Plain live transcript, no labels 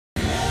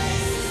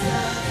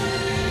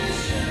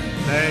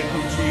Thank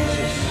you,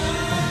 Jesus.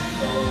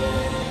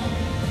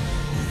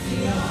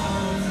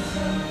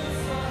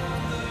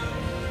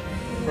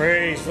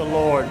 Praise the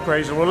Lord.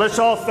 Praise the Lord. Let's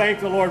all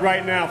thank the Lord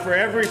right now for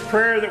every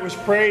prayer that was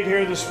prayed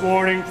here this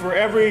morning, for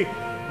every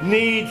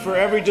need, for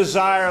every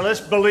desire. Let's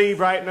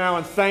believe right now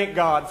and thank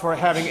God for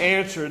having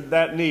answered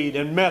that need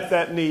and met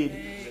that need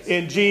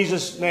in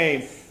Jesus'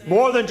 name.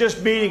 More than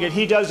just meeting it,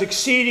 He does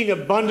exceeding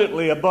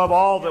abundantly above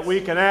all that we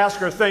can ask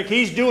or think.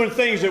 He's doing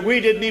things that we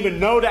didn't even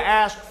know to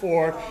ask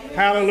for.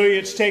 Hallelujah.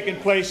 It's taking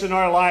place in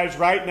our lives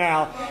right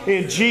now.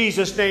 In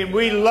Jesus' name,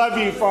 we love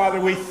you,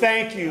 Father. We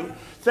thank you.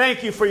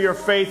 Thank you for your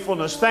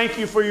faithfulness. Thank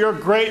you for your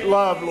great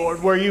love,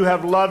 Lord, where you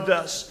have loved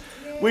us.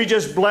 We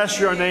just bless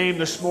your name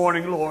this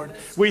morning, Lord.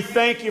 We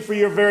thank you for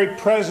your very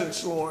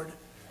presence, Lord.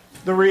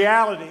 The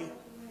reality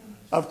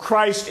of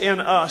Christ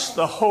in us,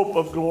 the hope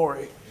of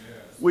glory.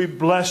 We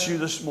bless you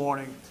this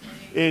morning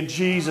in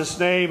Jesus'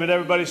 name. And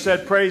everybody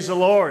said, praise the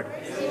Lord.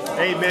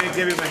 Amen.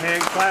 Give him a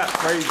hand clap.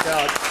 Praise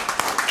God.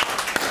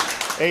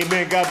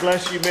 Amen. God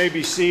bless you. You may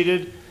be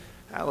seated.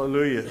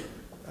 Hallelujah.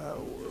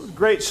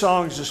 Great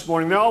songs this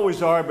morning. They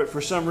always are, but for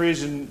some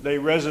reason they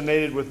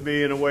resonated with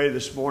me in a way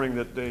this morning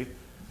that they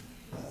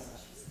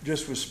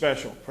just was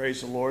special. Praise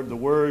the Lord. The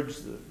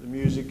words, the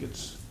music,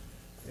 it's,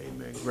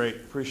 amen, great.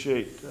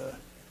 Appreciate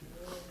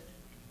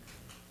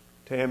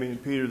Tammy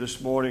and Peter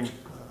this morning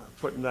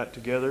putting that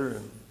together,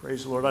 and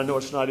praise the Lord. I know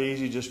it's not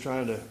easy just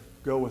trying to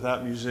go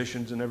without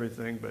musicians and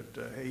everything, but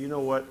hey, you know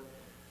what?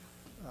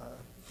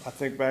 I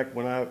think back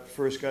when I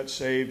first got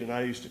saved, and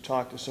I used to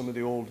talk to some of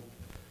the old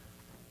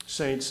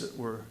saints that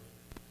were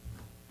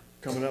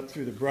coming up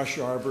through the brush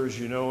arbors,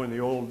 you know, in the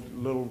old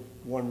little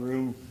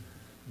one-room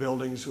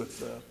buildings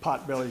with a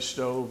pot-belly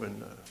stove,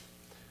 and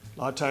a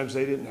lot of times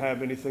they didn't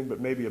have anything but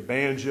maybe a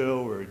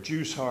banjo or a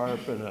juice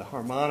harp and a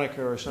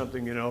harmonica or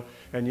something, you know,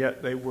 and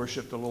yet they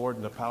worshiped the Lord,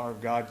 and the power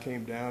of God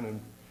came down, and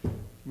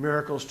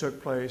miracles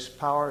took place.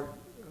 Power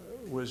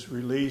was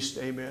released.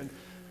 Amen.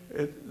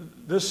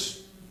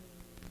 This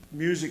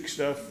music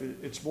stuff,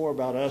 it's more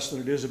about us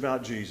than it is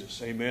about Jesus.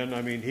 Amen.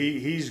 I mean,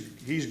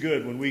 he's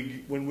good.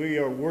 When we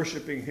are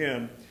worshiping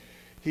him,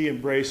 he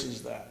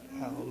embraces that.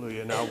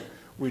 Hallelujah. Now,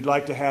 we'd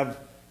like to have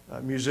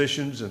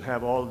musicians and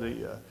have all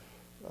the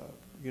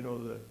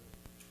the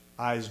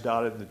I's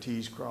dotted and the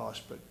T's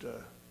crossed, but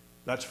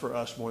that's for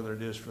us more than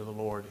it is for the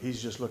Lord. He's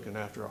just looking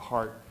after a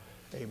heart,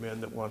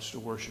 amen, that wants to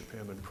worship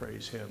him and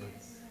praise him. And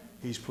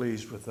he's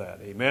pleased with that.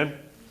 Amen.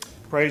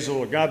 Praise the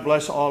Lord. God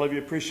bless all of you.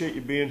 Appreciate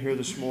you being here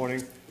this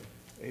morning.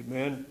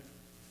 Amen.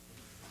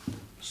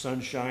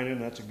 Sun shining,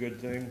 that's a good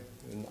thing.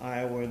 In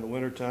Iowa in the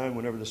wintertime,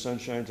 whenever the sun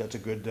shines, that's a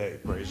good day.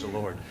 Praise the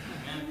Lord.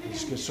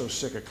 It's just so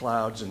sick of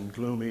clouds and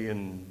gloomy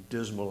and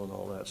dismal and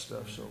all that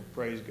stuff. So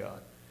praise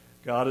God.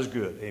 God is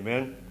good.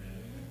 Amen.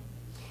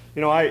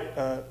 You know,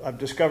 I've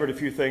discovered a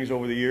few things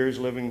over the years,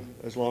 living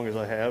as long as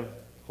I have,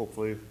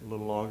 hopefully a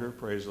little longer.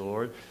 Praise the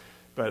Lord.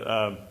 But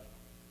I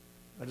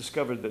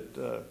discovered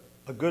that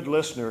a good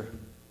listener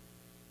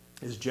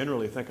is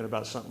generally thinking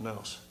about something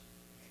else.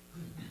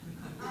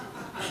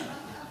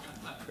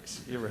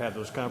 You ever have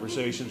those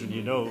conversations and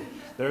you know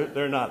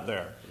they're not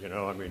there? You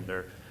know, I mean,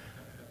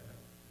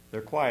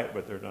 they're quiet,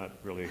 but they're not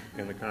really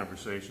in the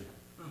conversation.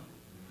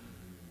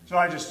 So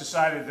I just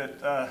decided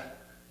that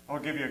I'll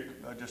give you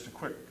just a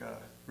quick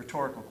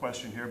rhetorical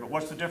question here, but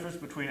what's the difference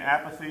between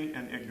apathy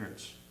and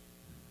ignorance?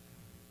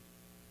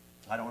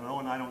 I don't know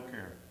and I don't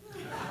care.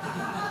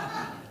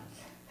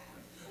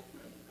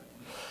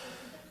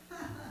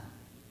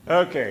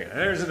 Okay,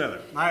 there's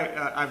another.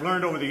 I've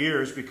learned over the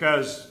years,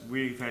 because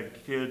we've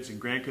had kids and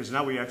grandkids,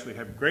 now we actually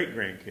have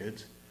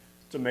great-grandkids.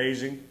 It's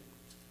amazing.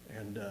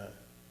 And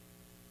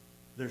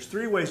there's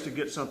 3 ways to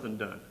get something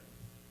done.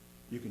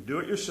 You can do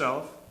it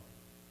yourself,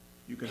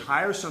 you can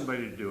hire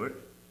somebody to do it,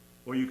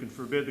 or you can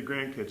forbid the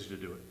grandkids to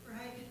do it.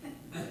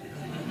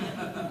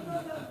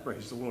 Right.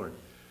 Praise the Lord.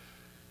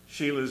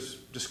 Sheila's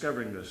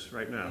discovering this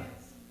right now.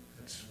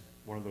 It's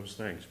one of those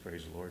things,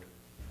 praise the Lord.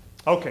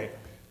 Okay.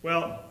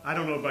 Well, I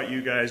don't know about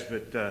you guys,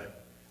 but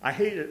I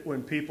hate it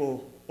when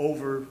people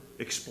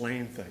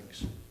over-explain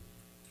things.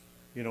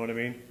 You know what I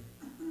mean?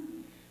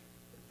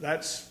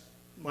 That's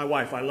my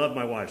wife. I love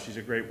my wife. She's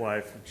a great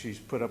wife. She's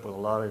put up with a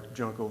lot of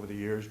junk over the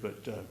years, but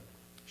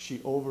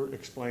she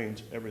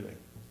over-explains everything.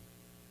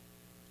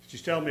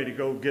 She's telling me to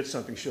go get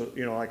something. She'll,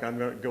 you know, like I'm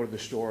going to go to the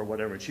store or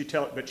whatever.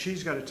 But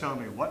she's got to tell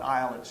me what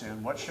aisle it's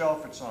in, what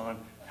shelf it's on,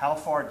 how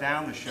far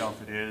down the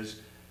shelf it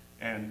is,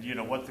 and, you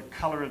know, what the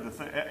color of the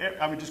thing.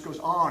 I mean, it just goes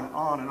on and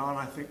on and on.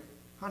 I think,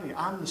 honey,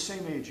 I'm the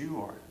same age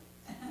you are.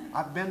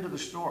 I've been to the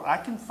store. I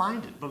can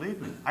find it,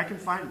 believe me. I can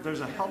find it.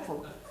 There's a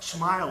helpful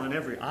smile in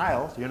every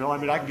aisle. You know, I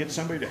mean, I can get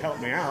somebody to help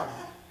me out.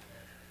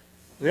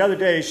 The other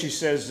day, she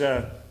says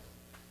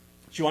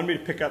she wanted me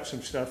to pick up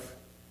some stuff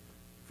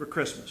for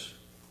Christmas.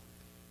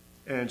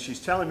 And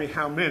she's telling me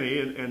how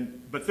many,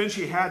 but then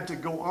she had to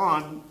go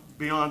on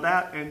beyond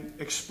that and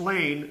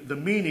explain the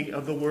meaning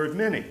of the word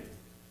many.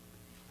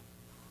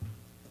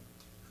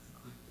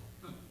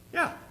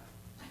 Yeah.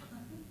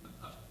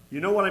 You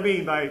know what I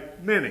mean by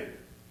many.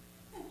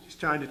 She's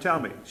trying to tell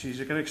me. She's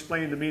going to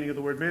explain the meaning of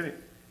the word many.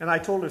 And I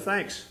told her,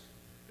 thanks.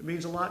 It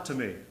means a lot to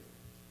me.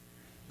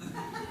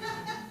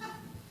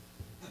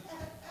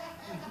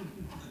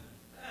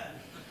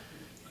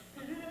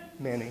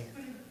 Many. It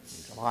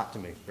means a lot to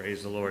me.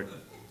 Praise the Lord.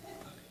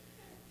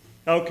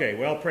 Okay,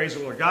 well, praise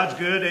the Lord. God's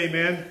good.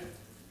 Amen.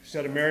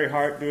 Said a merry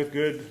heart doeth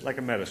good like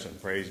a medicine.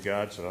 Praise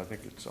God. So I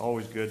think it's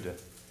always good to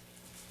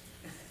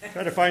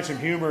try to find some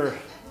humor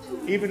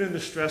even in the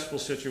stressful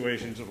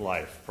situations of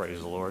life. Praise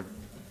the Lord.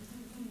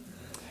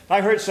 I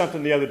heard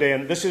something the other day,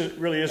 and this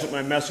really isn't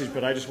my message,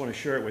 but I just want to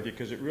share it with you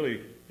because it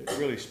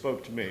really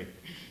spoke to me.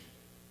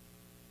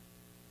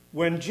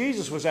 When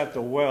Jesus was at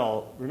the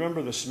well,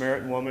 remember the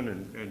Samaritan woman,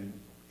 and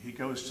he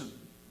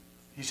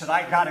said,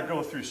 I got to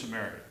go through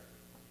Samaria.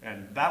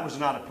 And that was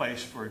not a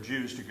place for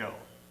Jews to go.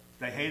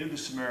 They hated the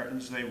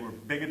Samaritans. They were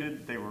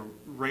bigoted. They were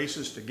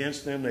racist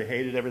against them. They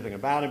hated everything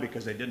about them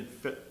because they didn't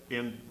fit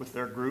in with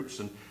their groups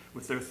and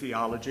with their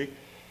theology.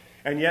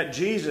 And yet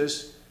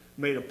Jesus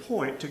made a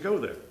point to go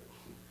there.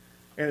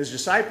 And his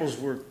disciples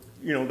were,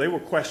 they were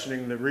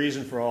questioning the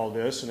reason for all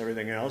this and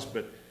everything else.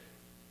 But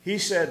he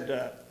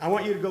said, I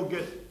want you to go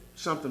get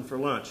something for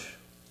lunch.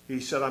 He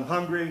said, I'm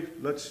hungry.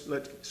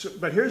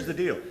 But here's the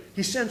deal.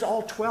 He sends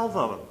all 12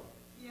 of them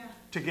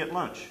to get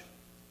lunch.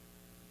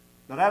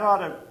 Now that ought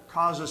to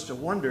cause us to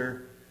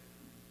wonder,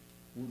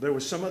 there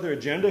was some other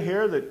agenda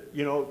here that,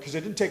 because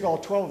it didn't take all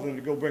 12 of them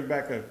to go bring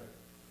back a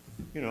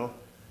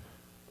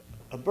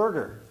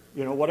burger,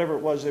 whatever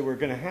it was they were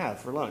going to have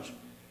for lunch.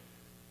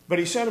 But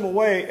he sent them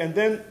away, and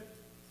then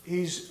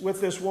he's with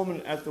this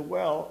woman at the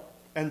well,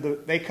 and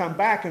they come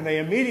back, and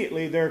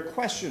they're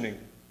questioning,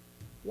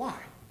 why?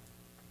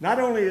 Not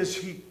only is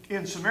he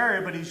in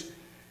Samaria, but he's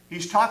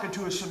talking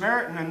to a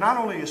Samaritan, and not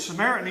only a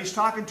Samaritan, he's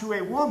talking to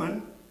a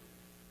woman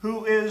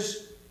who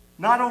is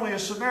not only a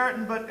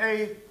Samaritan, but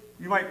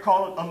you might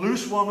call it a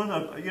loose woman,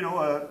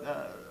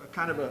 a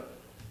kind of a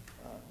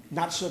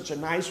not such a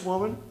nice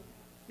woman.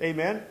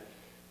 Amen.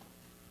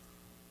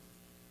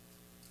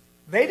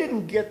 They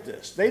didn't get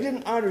this. They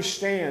didn't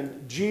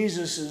understand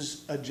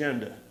Jesus'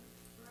 agenda.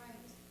 Right.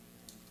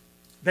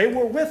 They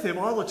were with him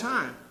all the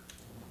time.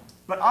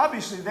 But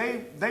obviously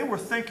they were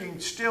thinking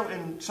still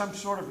in some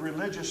sort of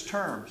religious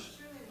terms.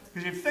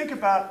 Because if you think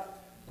about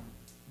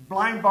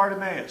blind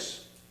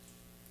Bartimaeus,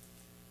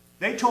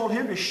 they told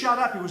him to shut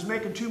up. He was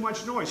making too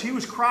much noise. He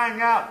was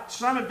crying out,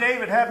 Son of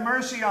David, have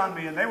mercy on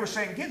me. And they were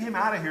saying, get him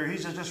out of here.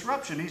 He's a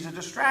disruption. He's a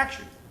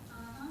distraction.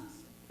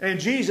 And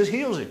Jesus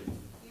heals him.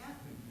 Yeah.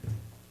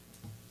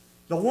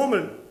 The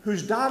woman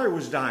whose daughter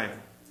was dying,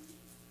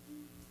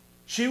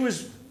 she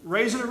was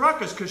raising a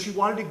ruckus because she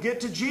wanted to get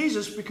to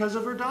Jesus because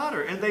of her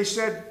daughter. And they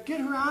said, get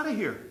her out of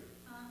here.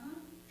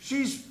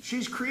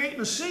 She's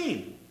creating a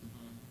scene.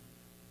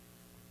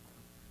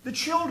 The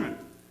children,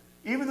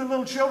 even the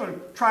little children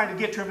trying to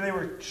get to him, they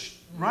were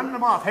running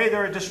them off. Hey,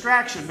 they're a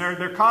distraction.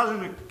 They're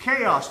causing a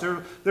chaos.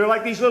 They're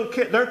like these little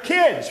kids. They're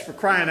kids, for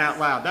crying out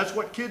loud. That's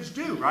what kids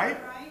do, right?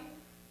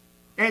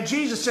 And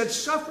Jesus said,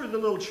 suffer the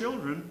little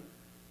children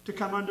to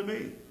come unto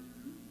me.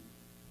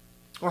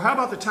 Or how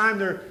about the time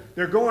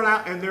they're going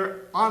out and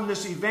they're on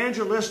this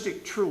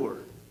evangelistic tour.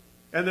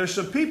 And there's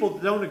some people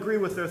that don't agree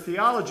with their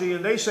theology,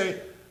 and they say,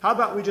 how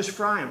about we just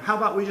fry them? How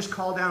about we just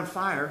call down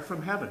fire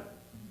from heaven?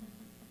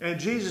 And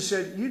Jesus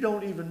said, you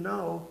don't even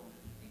know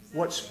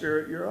what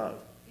spirit you're of.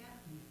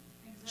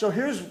 So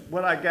here's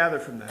what I gather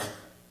from that.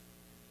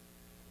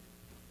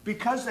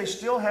 Because they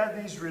still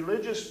had these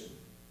religious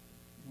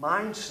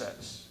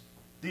mindsets,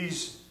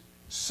 these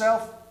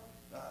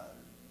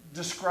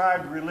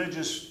self-described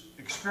religious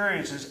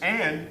experiences,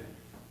 and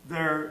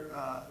their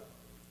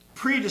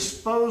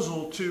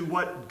predisposal to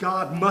what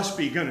God must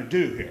be going to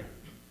do here,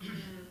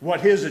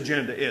 what his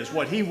agenda is,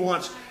 what he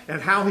wants,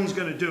 and how he's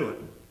going to do it.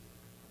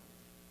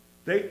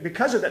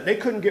 Because of that, they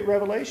couldn't get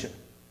revelation.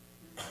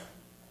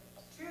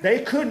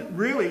 They couldn't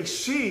really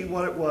see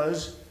what it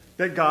was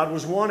that God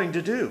was wanting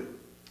to do.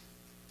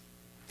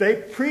 They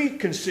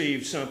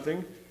preconceived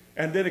something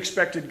and then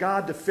expected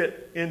God to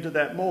fit into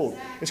that mold.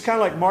 It's kind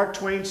of like Mark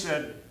Twain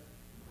said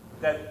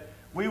that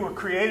we were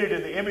created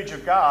in the image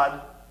of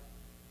God.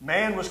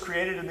 Man was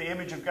created in the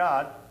image of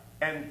God.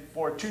 And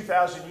for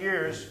 2,000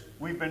 years,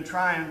 we've been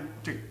trying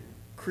to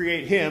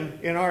create him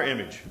in our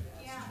image.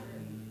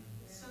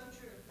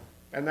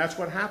 And that's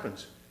what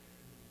happens.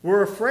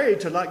 We're afraid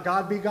to let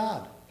God be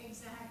God.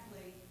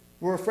 Exactly.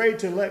 We're afraid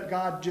to let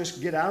God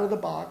just get out of the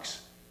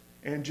box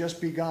and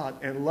just be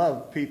God and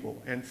love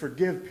people and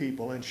forgive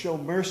people and show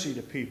mercy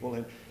to people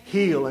and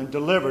heal and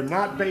deliver,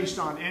 not based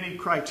on any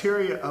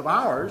criteria of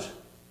ours,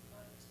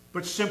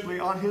 but simply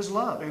on his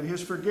love and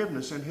his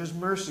forgiveness and his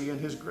mercy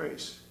and his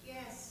grace.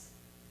 Yes.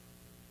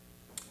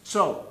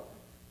 So,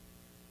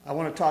 I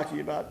want to talk to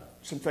you about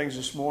some things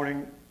this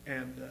morning,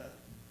 and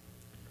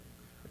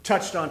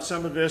touched on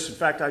some of this. In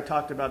fact, I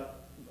talked about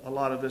a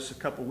lot of this a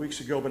couple weeks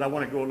ago, but I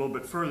want to go a little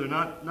bit further,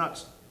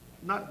 not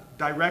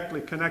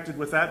directly connected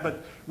with that,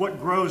 but what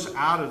grows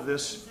out of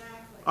this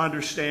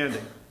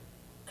understanding.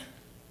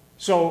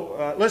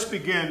 So let's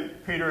begin,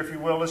 Peter, if you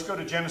will. Let's go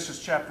to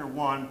Genesis chapter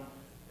 1,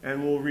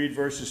 and we'll read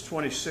verses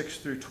 26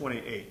 through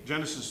 28.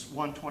 Genesis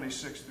 1,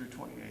 26 through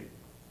 28.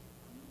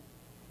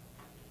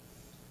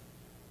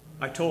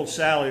 I told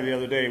Sally the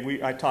other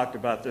day, I talked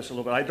about this a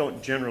little bit. I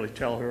don't generally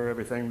tell her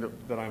everything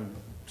that I'm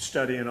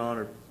studying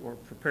on or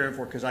preparing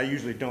for, because I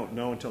usually don't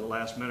know until the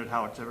last minute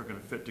how it's ever going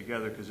to fit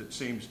together, because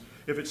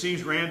if it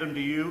seems random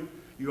to you,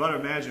 you ought to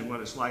imagine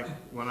what it's like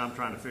when I'm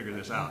trying to figure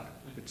this out.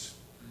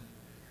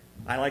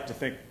 I like to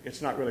think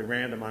it's not really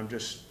random, I'm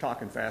just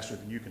talking faster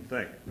than you can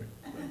think. But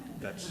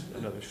that's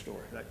another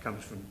story. That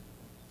comes from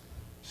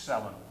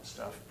selling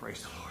stuff,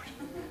 praise the Lord.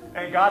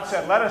 And God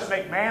said, let us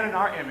make man in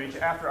our image,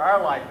 after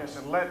our likeness,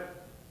 and let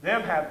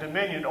them have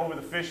dominion over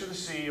the fish of the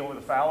sea, over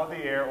the fowl of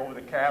the air, over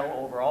the cattle,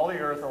 over all the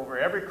earth, over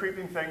every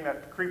creeping thing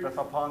that creepeth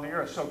upon the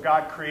earth. So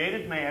God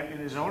created man in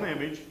his own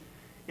image.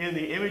 In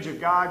the image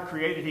of God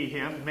created he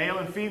him. Male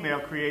and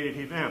female created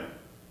he them.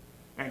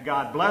 And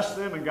God blessed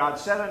them, and God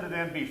said unto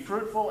them, be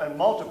fruitful and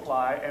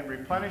multiply, and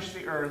replenish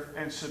the earth,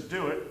 and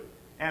subdue it,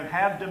 and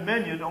have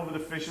dominion over the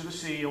fish of the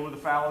sea, over the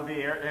fowl of the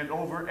air, and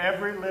over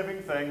every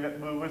living thing that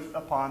moveth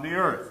upon the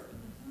earth.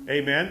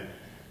 Amen?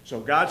 So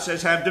God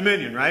says have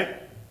dominion, right?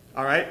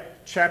 All right,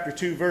 chapter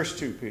 2, verse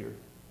 2, Peter.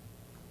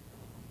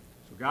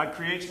 So God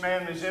creates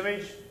man in his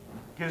image,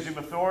 gives him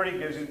authority,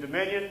 gives him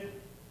dominion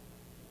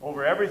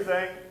over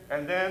everything,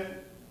 and then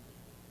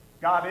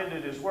God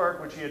ended his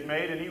work which he had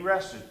made, and he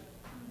rested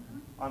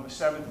on the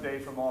seventh day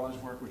from all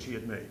his work which he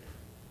had made.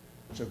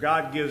 So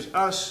God gives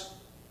us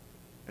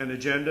an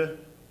agenda,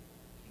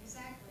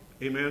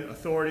 exactly. Amen,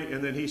 authority,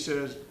 and then he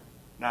says,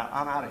 now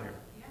I'm out of here.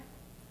 Yeah.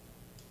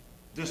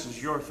 This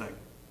is your thing.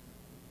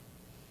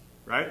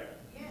 Right?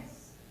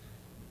 Yes.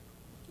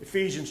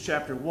 Ephesians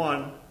chapter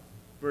 1,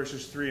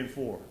 verses 3 and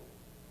 4.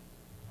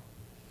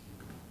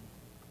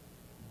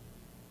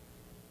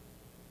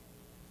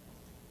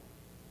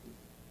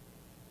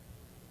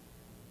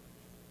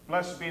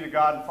 Blessed be the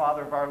God and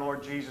Father of our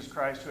Lord Jesus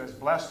Christ, who has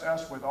blessed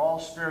us with all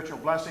spiritual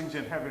blessings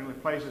in heavenly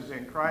places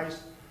in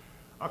Christ,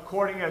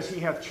 according as he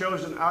hath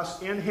chosen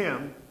us in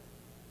him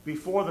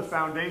before the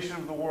foundation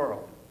of the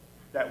world,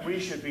 that we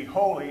should be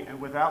holy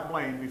and without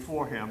blame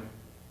before him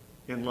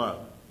in love.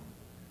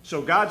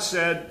 So God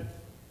said,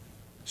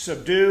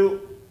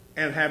 subdue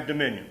and have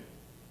dominion.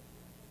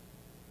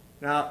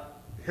 Now,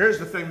 here's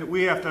the thing that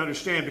we have to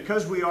understand.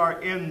 Because we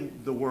are in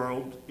the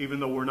world,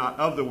 even though we're not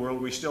of the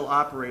world, we still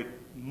operate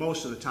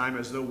most of the time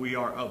as though we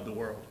are of the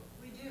world.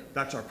 We do.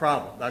 That's our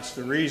problem. That's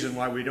the reason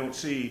why we don't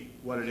see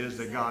what it is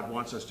that God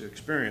wants us to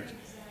experience.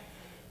 Exactly.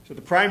 So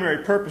the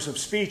primary purpose of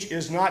speech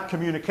is not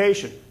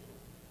communication.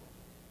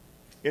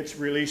 It's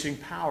releasing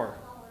power.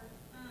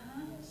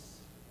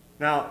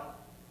 Now,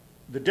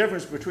 the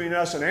difference between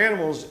us and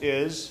animals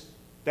is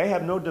they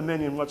have no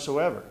dominion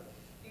whatsoever.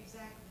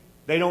 Exactly.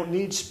 They don't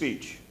need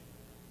speech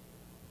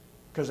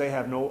because they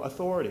have no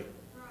authority.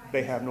 Right.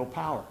 They have no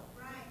power.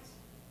 Right.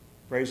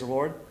 Praise the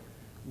Lord.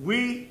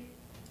 We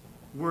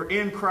were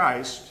in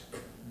Christ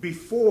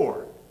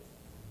before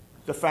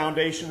the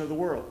foundation of the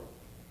world.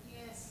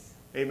 Yes.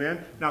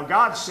 Amen. Now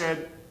God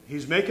said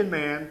he's making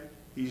man,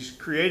 he's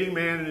creating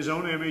man in his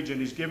own image,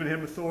 and he's given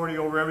him authority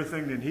over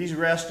everything, and he's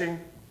resting.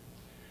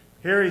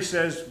 Here he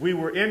says we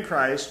were in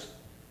Christ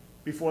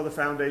before the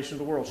foundation of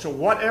the world. So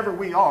whatever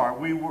we are,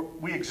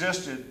 we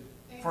existed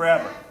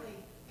forever.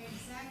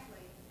 Exactly.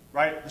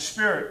 Right? The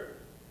Spirit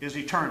is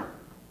eternal.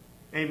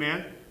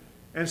 Amen.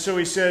 And so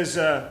he says,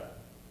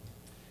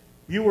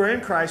 you were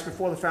in Christ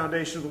before the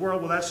foundation of the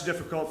world. Well, that's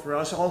difficult for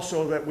us.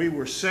 Also that we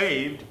were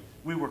saved.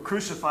 We were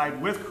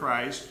crucified with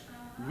Christ.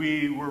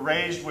 We were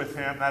raised with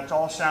him. That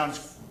all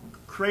sounds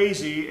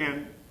crazy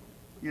and,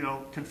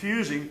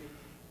 confusing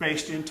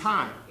based in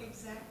time.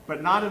 Exactly.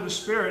 But not in the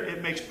Spirit.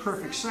 It makes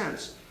perfect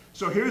sense.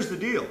 So here's the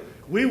deal.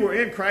 We were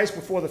in Christ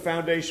before the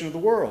foundation of the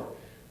world.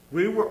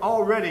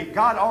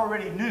 God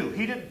already knew.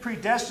 He didn't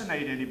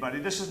predestinate anybody.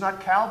 This is not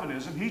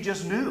Calvinism. He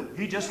just knew.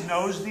 He just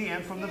knows the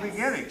end from the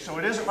beginning. So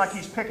it isn't like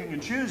he's picking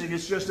and choosing.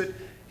 It's just that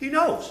he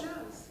knows.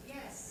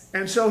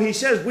 And so he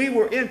says we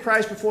were in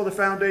Christ before the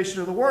foundation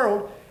of the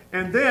world.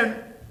 And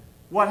then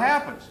what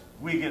happens?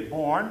 We get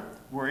born.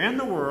 We're in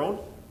the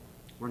world.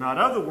 We're not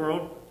of the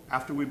world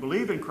after we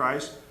believe in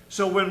Christ.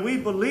 So when we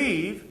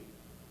believe,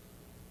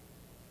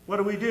 what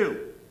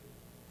do?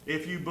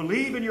 If you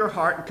believe in your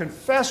heart and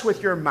confess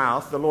with your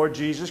mouth the Lord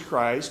Jesus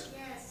Christ,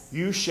 yes,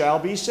 you shall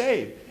be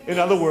saved. Yes. In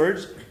other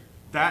words,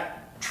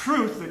 that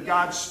truth that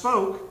God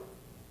spoke,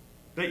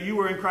 that you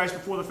were in Christ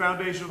before the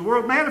foundation of the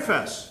world,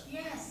 manifests.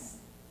 Yes.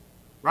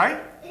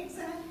 Right?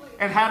 Exactly.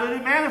 And how did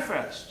it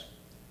manifest?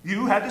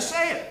 You had to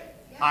say it.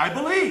 Yes. I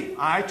believe,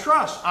 I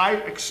trust, I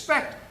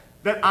expect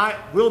that I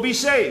will be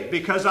saved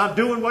because I'm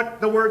doing what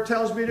the Word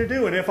tells me to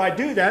do. And if I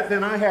do that,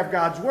 then I have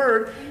God's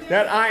Word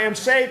that I am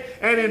saved,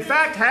 and in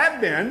fact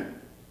have been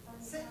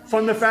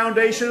from the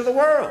foundation of the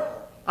world.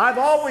 I've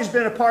always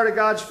been a part of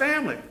God's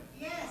family.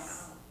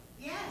 Yes.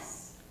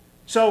 Yes.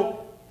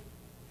 So,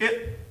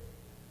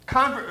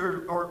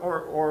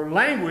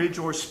 language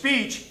or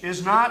speech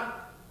is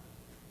not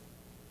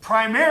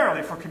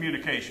primarily for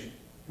communication.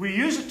 We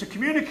use it to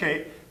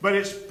communicate, But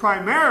it's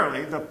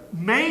primarily the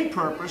main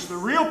purpose, the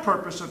real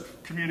purpose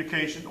of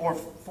communication, or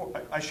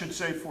I should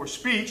say for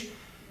speech,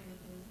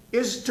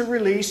 is to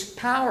release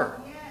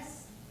power.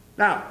 Yes.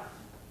 Now,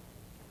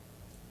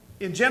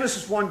 in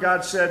Genesis 1,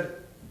 God said,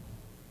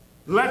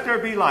 let there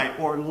be light,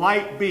 or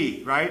light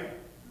be, right?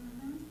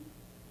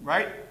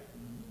 Right?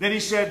 Then he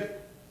said,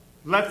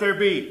 let there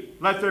be,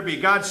 let there be.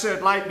 God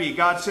said, light be.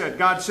 God said,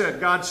 God said,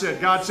 God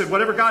said, God said.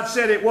 Whatever God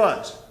said, it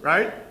was,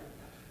 right?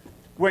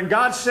 When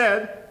God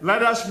said,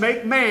 let us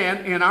make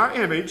man in our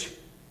image,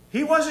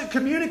 he wasn't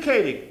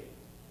communicating.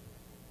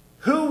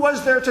 Who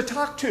was there to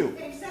talk to?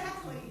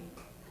 Exactly.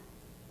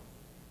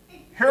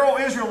 Hear, O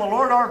Israel, the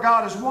Lord our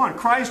God is one.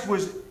 Christ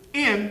was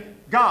in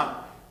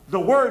God. The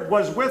Word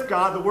was with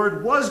God. The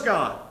Word was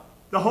God.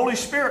 The Holy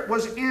Spirit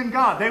was in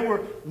God. They were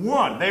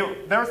one.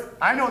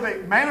 I know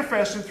they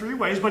manifest in three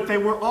ways, but they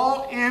were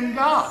all in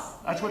God.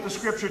 That's what the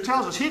Scripture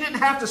tells us. He didn't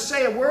have to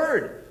say a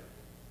word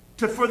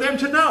for them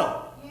to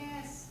know.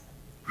 Yes.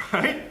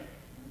 Right?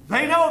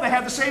 They know, they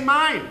have the same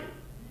mind.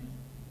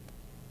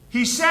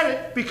 He said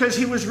it because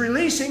he was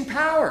releasing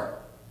power.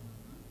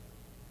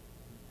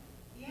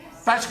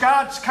 Yes. That's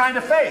God's kind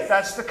of faith.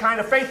 That's the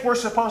kind of faith we're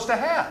supposed to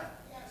have.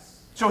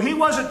 Yes. So he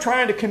wasn't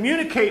trying to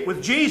communicate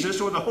with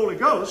Jesus or the Holy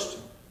Ghost.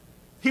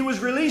 He was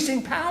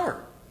releasing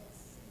power.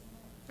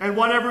 And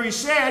whatever he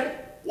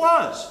said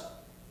was.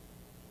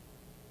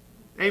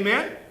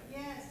 Amen?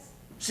 Yes.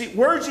 See,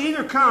 words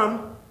either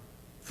come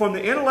from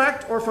the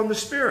intellect or from the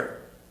Spirit.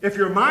 If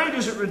your mind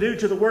isn't renewed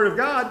to the Word of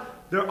God,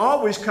 they're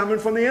always coming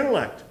from the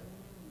intellect.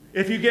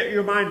 If you get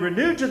your mind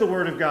renewed to the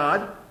Word of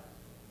God,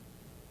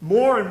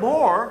 more and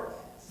more,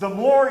 the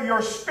more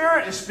your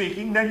spirit is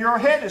speaking than your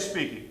head is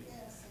speaking.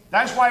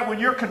 That's why when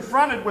you're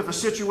confronted with a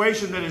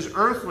situation that is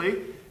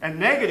earthly and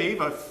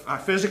negative, a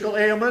physical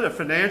ailment, a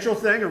financial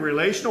thing, a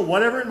relational,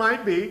 whatever it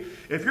might be,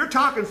 if you're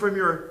talking from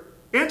your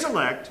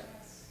intellect,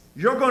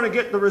 you're going to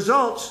get the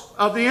results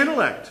of the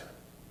intellect.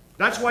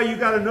 That's why you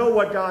got to know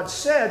what God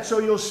said, so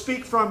you'll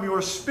speak from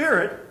your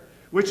spirit,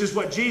 which is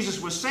what Jesus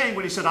was saying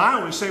when he said, I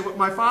only say what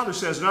my Father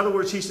says. In other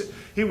words,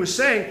 he was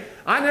saying,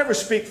 I never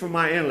speak from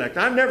my intellect.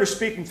 I'm never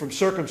speaking from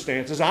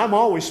circumstances. I'm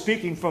always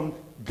speaking from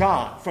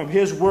God, from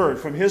His Word,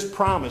 from His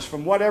promise,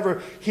 from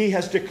whatever He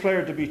has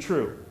declared to be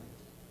true.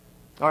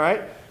 All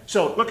right?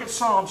 So look at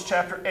Psalms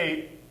chapter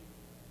 8,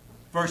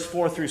 verse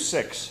 4 through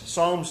 6.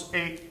 Psalms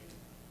 8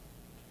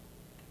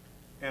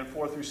 and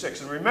 4 through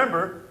 6. And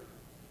remember,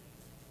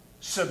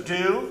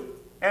 subdue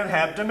and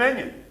have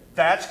dominion.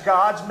 That's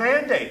God's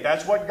mandate.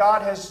 That's what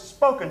God has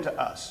spoken to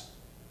us.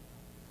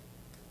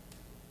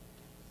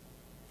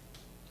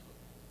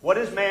 What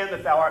is man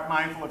that thou art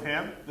mindful of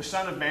him? The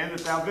Son of Man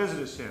that thou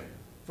visitest him.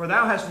 For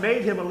thou hast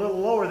made him a little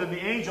lower than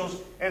the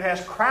angels, and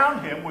hast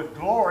crowned him with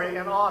glory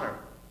and honor.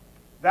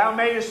 Thou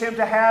madest him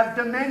to have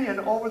dominion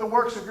over the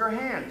works of your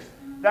hands.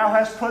 Thou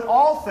hast put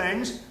all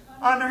things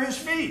under his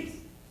feet.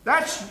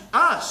 That's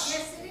us.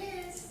 Yes,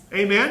 it is.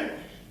 Amen?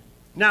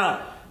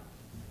 Now,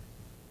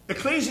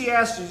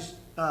 Ecclesiastes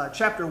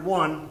chapter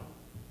 1,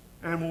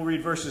 and we'll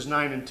read verses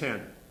 9 and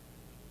 10.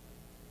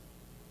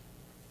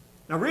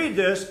 Now read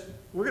this.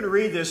 We're going to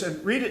read this,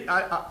 and read it.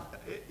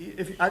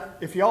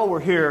 If y'all were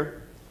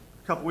here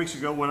a couple weeks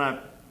ago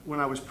when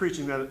I was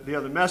preaching the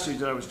other message,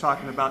 that I was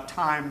talking about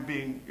time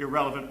being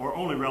irrelevant or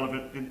only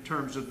relevant in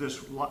terms of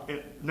this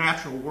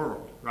natural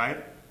world,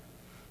 right?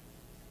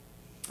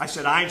 I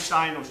said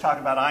Einstein. I was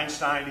talking about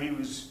Einstein. He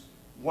was,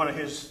 one of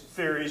his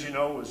theories,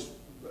 was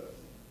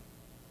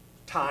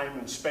time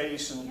and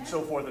space and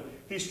so forth.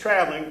 He's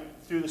traveling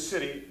through the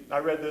city. I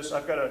read this.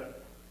 I've got a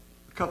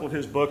couple of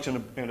his books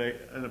and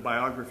a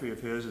biography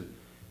of his.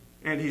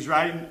 And he's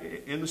riding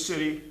in the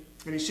city,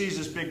 and he sees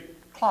this big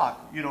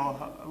clock. A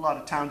lot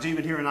of towns,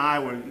 even here in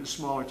Iowa, in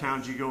smaller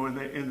towns, you go in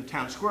the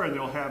town square, and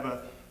they'll have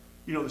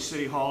the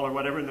city hall or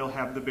whatever, and they'll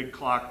have the big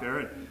clock there.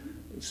 And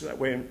it's that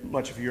way in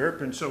much of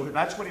Europe. And so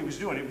that's what he was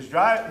doing. He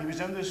was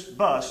in this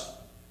bus,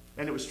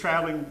 and it was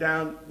traveling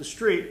down the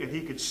street, and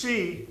he could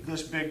see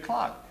this big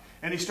clock.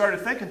 And he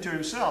started thinking to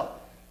himself,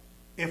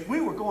 if we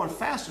were going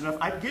fast enough,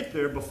 I'd get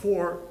there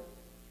before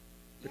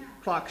the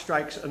clock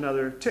strikes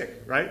another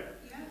tick, right?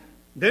 Yeah.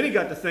 Then he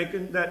got to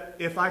thinking that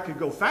if I could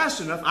go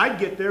fast enough, I'd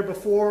get there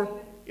before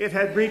it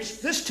had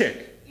reached this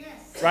tick,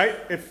 right?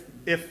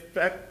 If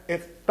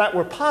that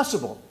were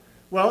possible.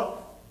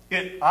 Well,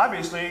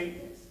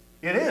 obviously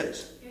it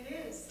is.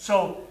 It is.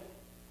 So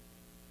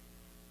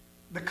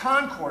the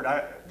Concorde,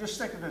 just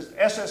think of this,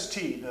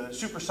 SST, the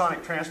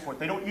supersonic transport.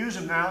 They don't use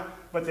them now,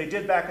 but they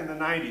did back in the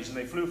 90s, and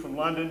they flew from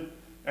London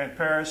and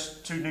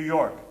Paris to New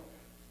York.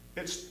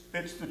 It's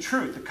the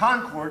truth. The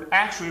Concorde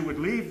actually would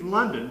leave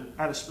London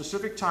at a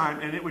specific time,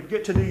 and it would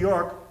get to New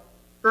York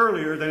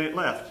earlier than it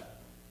left.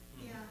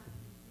 Yeah.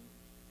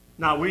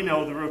 Now, we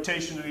know the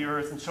rotation of the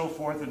earth and so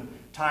forth, and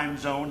time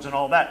zones and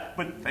all that,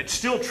 but it's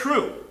still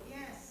true.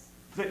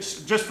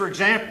 Yes. Just for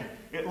example,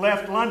 it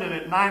left London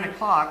at 9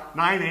 o'clock,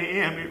 9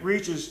 a.m. It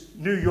reaches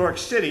New York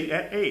City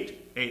at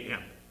 8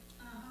 a.m.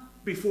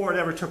 Before it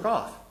ever took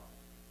off.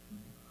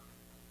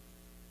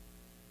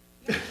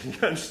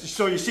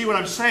 So you see what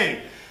I'm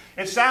saying?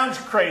 It sounds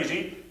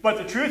crazy, But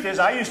the truth is,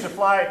 I used to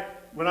fly,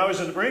 when I was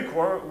in the Marine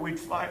Corps, we'd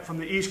fly from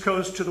the East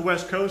Coast to the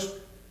West Coast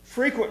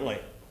frequently.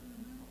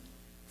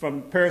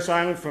 From Parris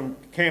Island, from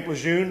Camp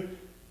Lejeune,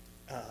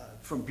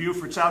 from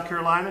Beaufort, South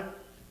Carolina,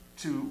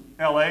 to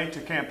LA, to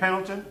Camp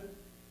Pendleton.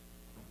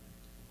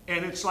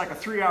 And it's like a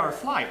 3-hour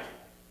flight.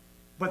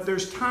 But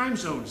there's time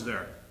zones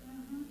there.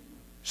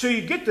 So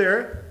you get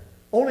there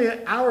only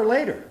an hour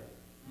later.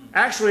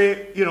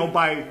 Actually, you know,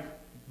 by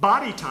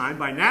body time,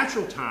 by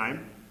natural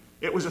time,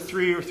 it was a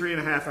 3 or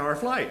 3.5 hour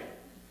flight,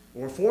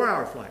 or a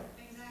 4-hour flight.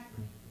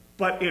 Exactly.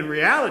 But in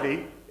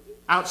reality,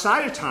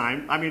 outside of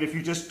time, I mean, if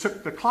you just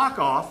took the clock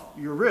off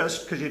your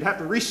wrist, because you'd have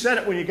to reset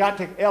it when you got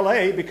to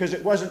LA because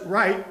it wasn't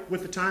right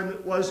with the time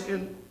that was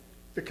in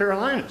the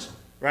Carolinas,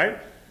 right?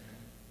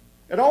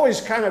 It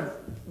always kind of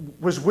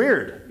was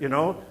weird, you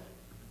know.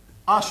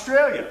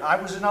 Australia, I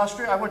was in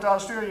Australia, I went to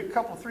Australia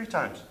three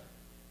times.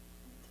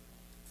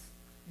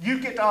 You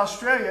get to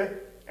Australia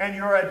and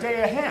you're a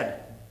day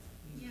ahead.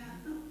 Yeah.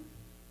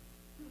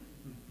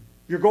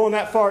 You're going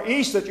that far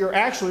east that you're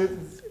actually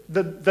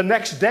the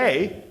next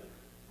day,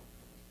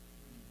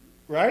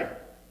 right?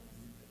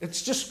 It's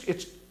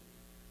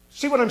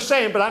see what I'm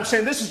saying? But I'm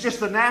saying this is just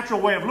the natural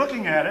way of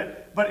looking at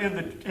it. But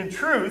in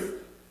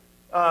truth,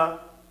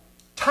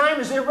 time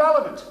is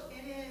irrelevant.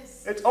 It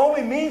is. It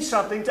only means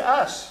something to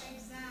us.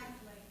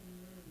 Exactly.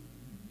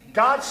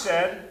 God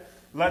said,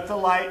 let the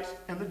light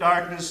and the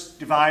darkness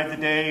divide the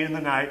day and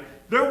the night.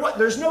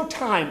 There's no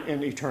time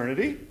in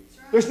eternity.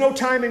 There's no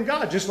time in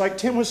God, just like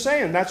Tim was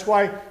saying. That's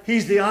why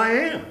He's the I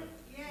am.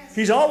 Yes.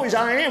 He's always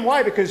I am.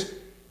 Why? Because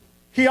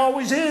He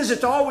always is.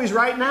 It's always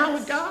right now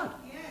with God.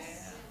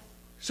 Yes.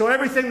 So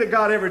everything that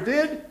God ever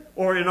did,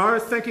 or in our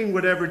thinking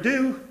would ever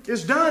do,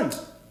 is done.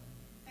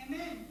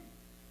 Amen.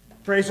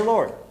 Praise the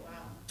Lord. Wow.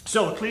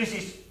 So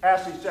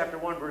Ecclesiastes chapter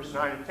 1, verse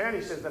 9 and 10,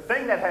 he says, the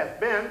thing that hath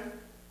been,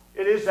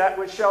 it is that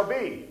which shall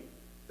be.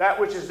 That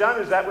which is done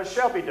is that which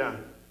shall be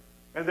done.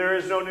 And there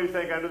is no new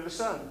thing under the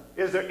sun.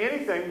 Is there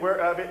anything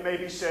whereof it may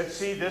be said,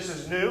 see, this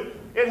is new?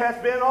 It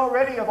hath been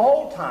already of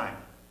old time,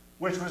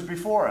 which was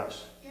before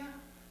us. Yeah.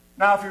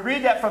 Now, if you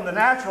read that from the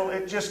natural,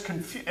 it's just kind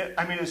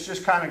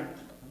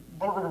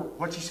of,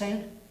 what's he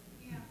saying?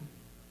 Yeah.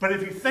 But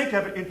if you think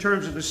of it in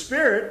terms of the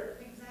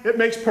Spirit, Exactly. it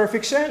makes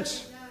perfect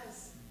sense. It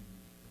does.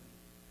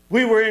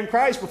 We were in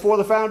Christ before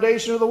the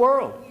foundation of the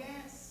world.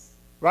 Yes.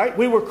 Right?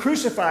 We were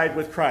crucified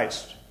with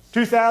Christ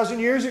 2,000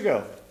 years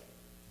ago.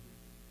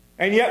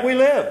 And yet we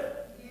live.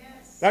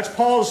 Yes. That's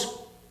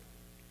Paul's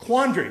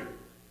quandary.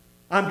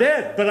 I'm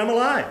dead, but I'm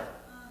alive.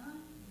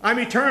 I'm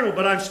eternal,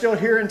 but I'm still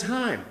here in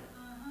time.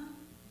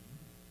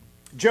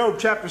 Job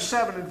chapter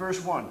 7 and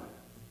verse 1.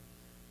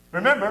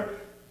 Remember,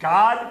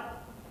 God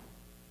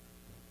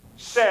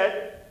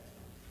said,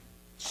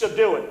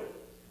 subdue it.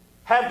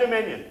 Have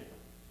dominion.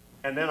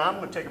 And then I'm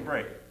going to take a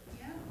break.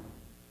 Yeah.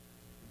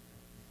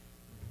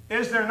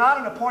 Is there not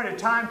an appointed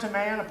time to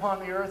man upon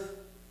the earth?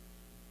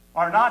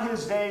 Are not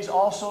his days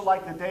also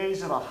like the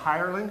days of a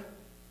hireling?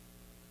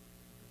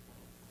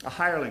 A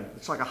hireling,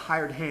 it's like a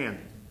hired hand.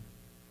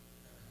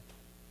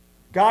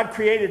 God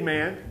created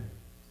man,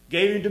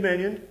 gave him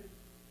dominion,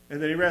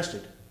 and then he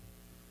rested.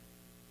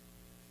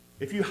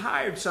 If you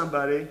hired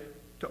somebody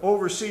to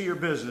oversee your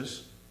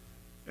business,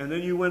 and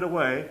then you went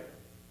away,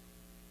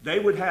 they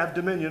would have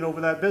dominion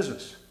over that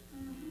business.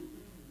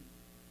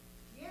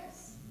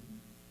 Yes.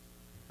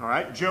 All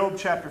right, Job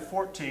chapter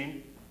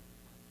 14,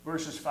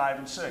 verses 5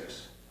 and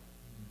 6.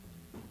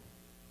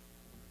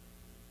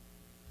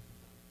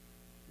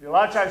 A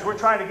lot of times we're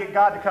trying to get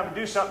God to come and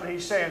do something, and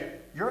He's saying,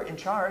 you're in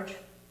charge.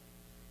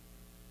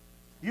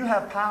 You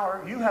have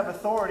power, you have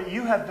authority,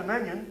 you have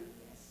dominion.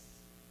 Yes.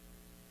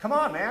 Come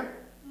on, man.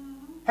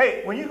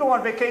 Hey, when you go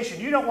on vacation,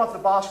 you don't want the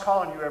boss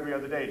calling you every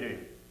other day, do you?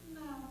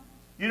 No.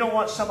 You don't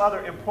want some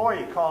other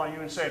employee calling you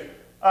and saying,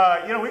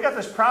 we got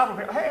this problem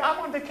here. Hey, I'm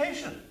on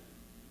vacation.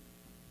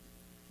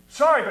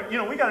 Sorry, but,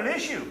 we got an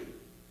issue.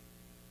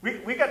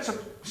 We got some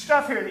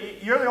stuff here.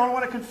 You're the only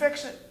one that can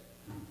fix it.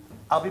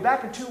 I'll be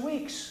back in 2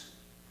 weeks.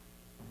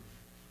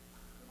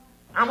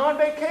 I'm on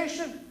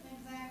vacation.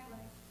 Exactly.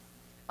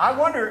 I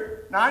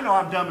wonder, now I know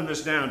I'm dumbing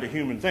this down to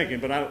human thinking,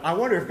 but I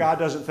wonder if God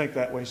doesn't think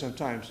that way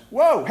sometimes.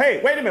 Whoa,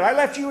 hey, wait a minute, I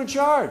left you in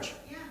charge.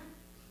 Yeah.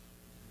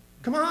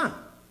 Come on.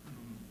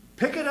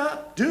 Pick it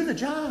up. Do the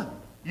job.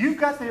 You've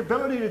got the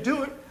ability to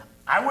do it.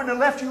 I wouldn't have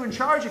left you in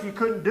charge if you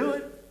couldn't do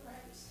it. Right.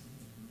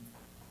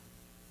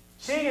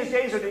 Seeing his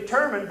days are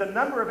determined, the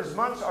number of his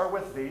months are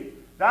with thee.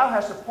 Thou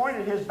hast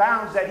appointed his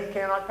bounds that he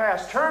cannot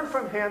pass. Turn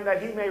from him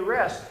that he may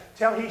rest,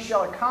 till he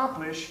shall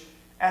accomplish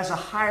as a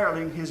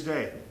hireling his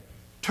day.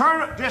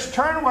 Just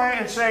turn away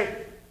and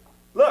say,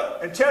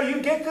 look, until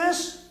you get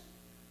this,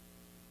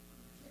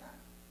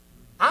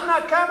 I'm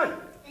not coming.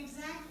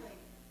 Exactly.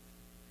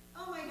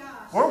 Oh my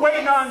gosh. We're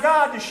waiting on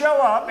God to show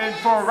up and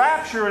for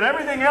rapture and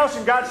everything else,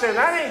 and God said,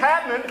 that ain't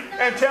happening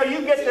until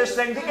you get this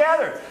thing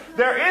together.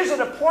 There is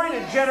an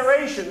appointed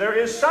generation. There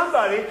is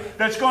somebody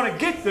that's going to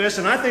get this,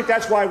 and I think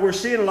that's why we're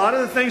seeing a lot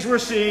of the things we're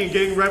seeing,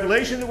 getting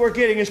revelation that we're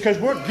getting, is because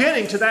we're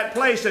getting to that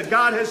place that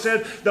God has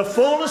said, the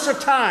fullness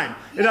of time.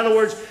 In other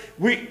words,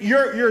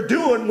 You're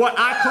doing what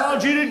I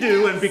called you to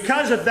do, and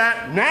because of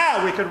that,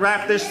 now we can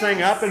wrap this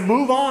thing up and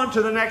move on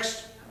to the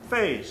next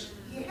phase.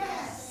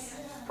 Yes.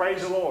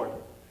 Praise the Lord.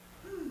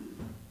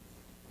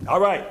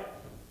 All right.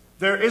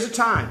 There is a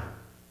time,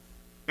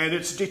 and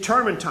it's a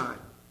determined time.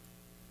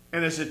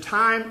 And it's a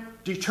time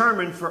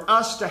determined for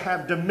us to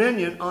have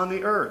dominion on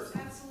the earth.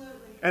 Absolutely.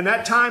 And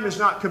that time is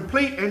not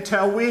complete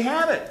until we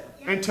have it,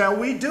 until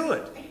we do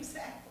it.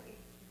 Exactly.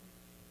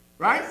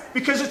 Right?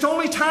 Because it's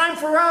only time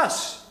for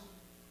us.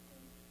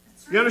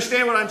 That's right. You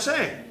understand what I'm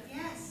saying?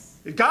 Yes.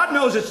 God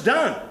knows it's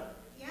done.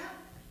 Yep.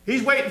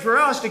 He's waiting for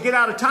us to get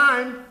out of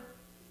time.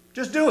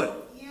 Just do it.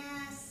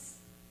 Yes.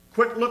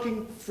 Quit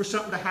looking for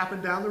something to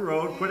happen down the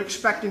road. Quit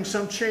expecting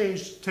some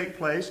change to take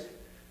place.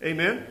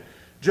 Amen?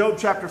 Job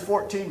chapter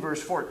 14,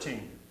 verse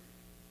 14.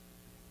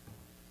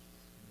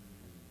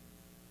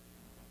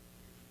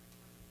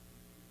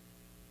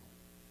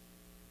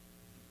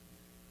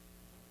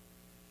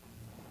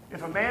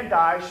 If a man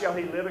dies, shall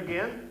he live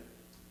again?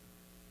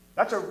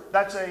 That's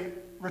a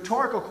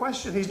rhetorical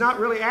question. He's not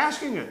really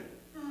asking it.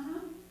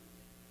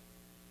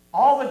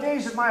 All the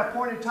days of my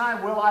appointed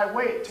time will I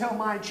wait till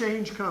my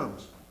change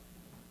comes.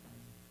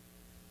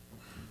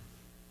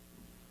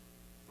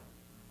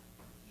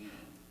 Wow.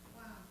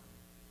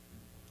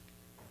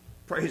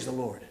 Praise the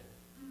Lord.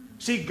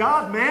 See,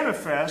 God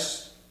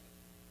manifests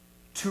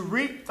to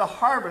reap the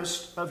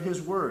harvest of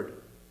His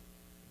Word.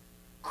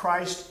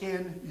 Christ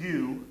in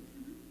you,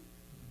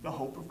 the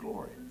hope of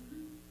glory.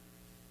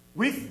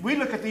 We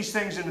look at these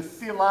things in a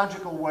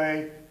theological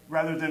way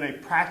rather than a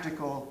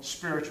practical,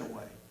 spiritual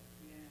way.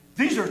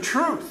 These are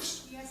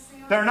truths. Yes,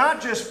 they are. They're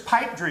not just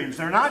pipe dreams.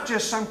 They're not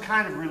just some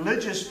kind of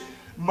religious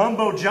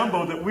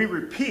mumbo-jumbo that we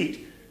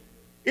repeat.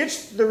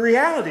 It's the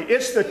reality.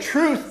 It's the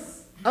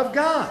truth of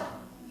God.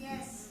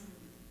 Yes.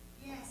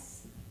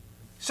 Yes.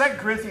 2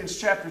 Corinthians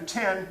chapter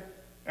 10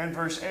 and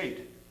verse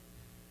 8.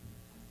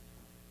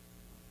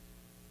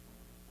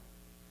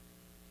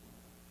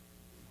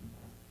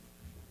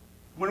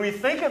 When we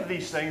think of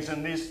these things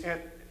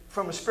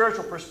from a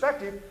spiritual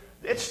perspective,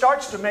 it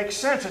starts to make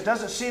sense. It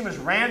doesn't seem as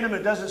random.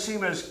 It doesn't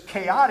seem as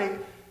chaotic.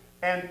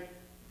 And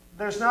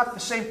there's not the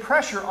same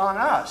pressure on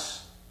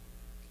us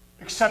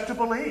except to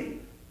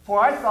believe. For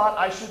I thought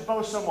I should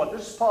boast somewhat.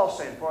 This is Paul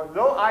saying, for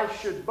though I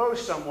should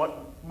boast somewhat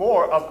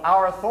more of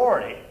our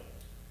authority,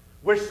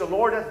 which the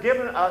Lord hath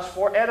given us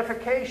for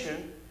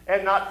edification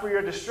and not for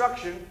your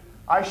destruction,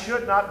 I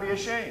should not be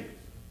ashamed.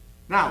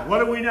 Now, what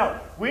do we know?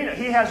 We know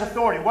he has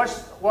authority.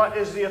 What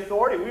is the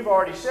authority? We've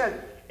already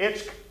said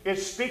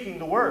it's speaking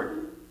the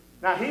word.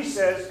 Now he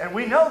says, and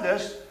we know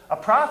this, a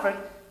prophet,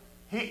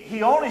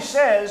 he only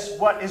says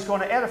what is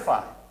going to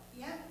edify.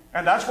 Yep.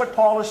 And that's what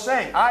Paul is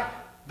saying.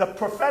 The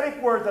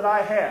prophetic word that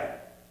I have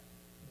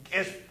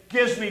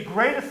gives me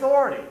great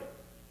authority.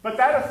 But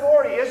that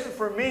authority isn't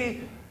for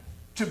me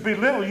to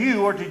belittle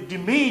you or to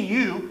demean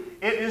you.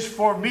 It is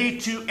for me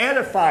to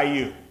edify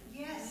you.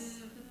 Yes.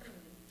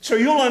 So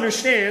you'll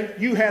understand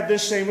you have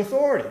this same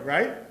authority,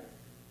 right?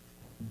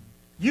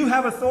 You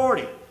have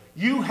authority.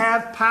 You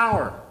have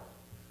power.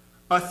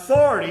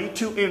 Authority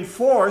to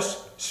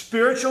enforce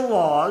spiritual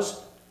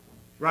laws,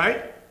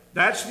 right?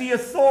 That's the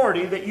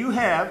authority that you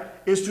have,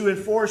 is to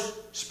enforce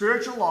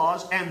spiritual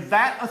laws, and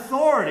that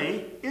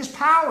authority is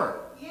power.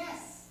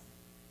 Yes.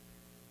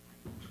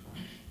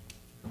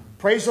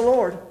 Praise the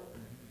Lord.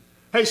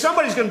 Hey,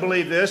 somebody's going to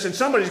believe this, and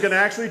somebody's going to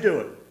actually do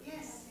it.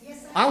 Yes.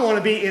 Yes. I want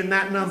to be in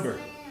that number.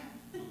 Yes,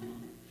 I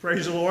am.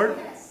 Praise the Lord.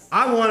 Yes.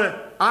 I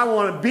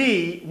want to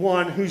be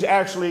one who's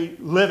actually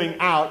living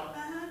out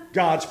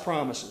God's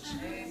promises.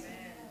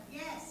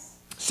 Yes.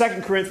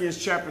 2 Corinthians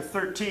chapter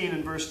 13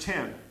 and verse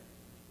 10.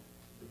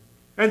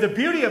 And the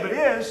beauty of it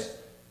is,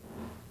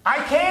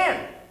 I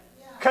can,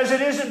 because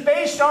it isn't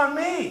based on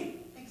me.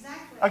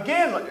 Exactly.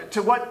 Again,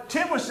 to what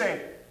Tim was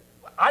saying,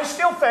 I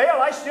still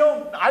fail.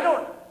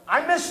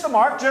 I miss the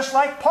mark just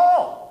like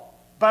Paul.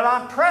 But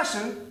I'm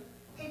pressing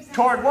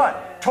toward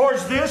what?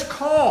 Towards this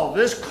call,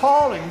 this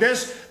calling,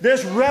 this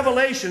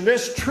revelation,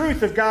 this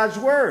truth of God's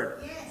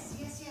Word. Yes,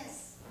 yes,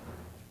 yes.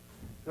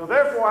 So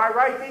therefore I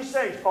write these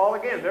things, Paul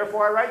again,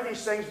 therefore I write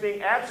these things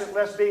being absent,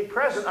 lest being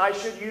present I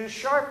should use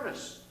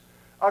sharpness,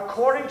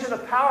 according to the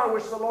power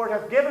which the Lord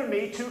hath given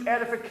me to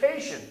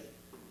edification.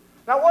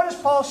 Now what is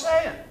Paul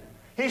saying?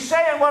 He's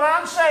saying what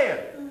I'm saying.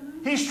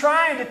 He's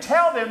trying to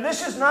tell them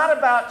this is not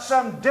about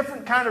some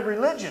different kind of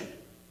religion.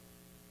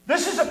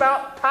 This is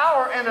about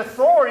power and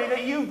authority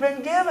that you've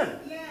been given.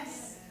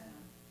 Yes.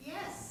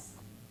 Yes.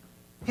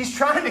 He's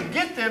trying to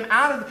get them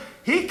out of...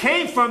 He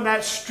came from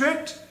that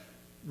strict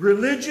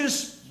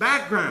religious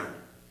background.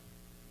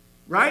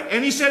 Right?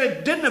 And he said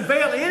it didn't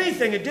avail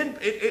anything.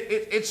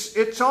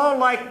 It's all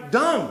like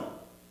dung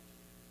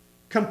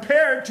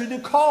compared to the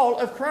call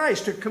of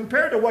Christ,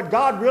 compared to what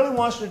God really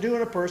wants to do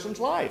in a person's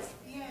life.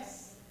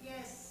 Yes.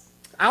 Yes.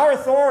 Our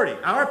authority,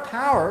 our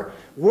power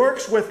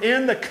works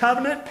within the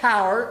covenant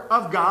power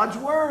of God's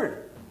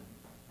Word.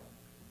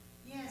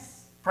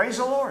 Yes. Praise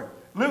the Lord.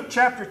 Luke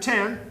chapter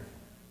 10,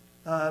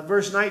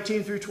 verse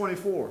 19 through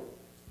 24.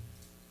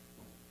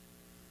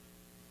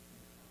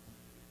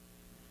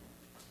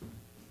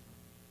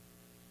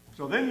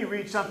 So then you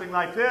read something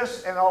like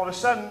this, and all of a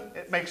sudden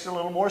it makes a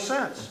little more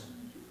sense.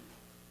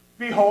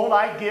 Behold,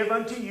 I give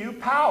unto you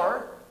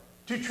power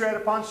to tread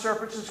upon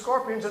serpents and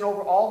scorpions and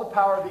over all the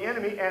power of the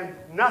enemy, and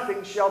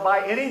nothing shall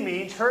by any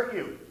means hurt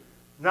you.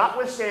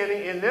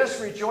 Notwithstanding, in this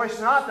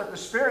rejoice not that the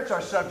spirits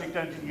are subject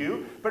unto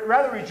you, but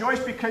rather rejoice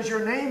because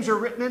your names are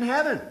written in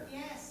heaven.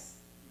 Yes.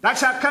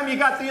 That's how come you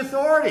got the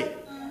authority.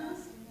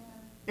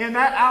 In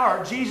that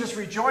hour, Jesus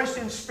rejoiced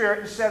in spirit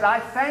and said, I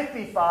thank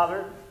thee,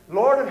 Father,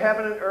 Lord of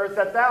heaven and earth,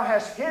 that thou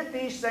hast hid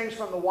these things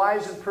from the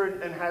wise and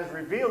prudent and hast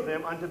revealed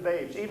them unto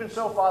babes. Even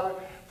so, Father,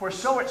 for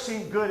so it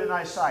seemed good in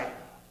thy sight.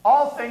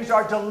 All things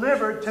are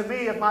delivered to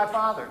me of my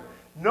Father.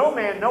 No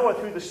man knoweth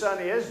who the Son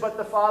is, but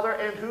the Father,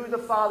 and who the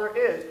Father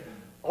is,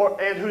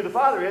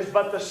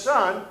 but the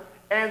Son,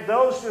 and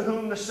those to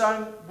whom the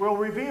Son will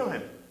reveal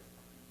him.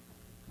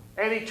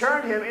 And he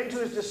turned him unto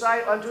his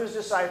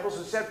disciples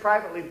and said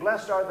privately,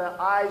 Blessed are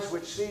the eyes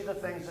which see the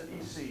things that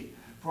ye see.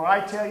 For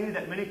I tell you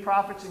that many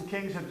prophets and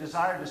kings have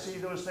desired to see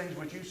those things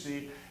which you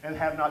see, and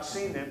have not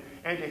seen them,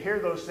 and to hear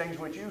those things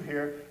which you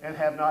hear, and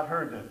have not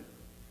heard them.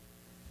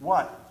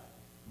 What?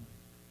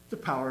 The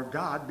power of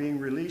God being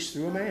released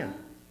through a man.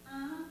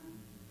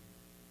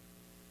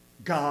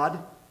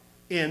 God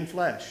in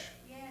flesh.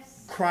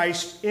 Yes.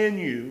 Christ in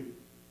you,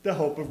 the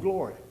hope of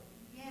glory.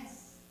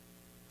 Yes.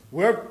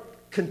 We're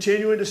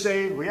continuing to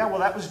say, well, yeah, well,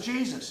 that was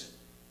Jesus.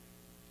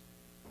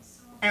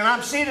 And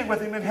I'm seated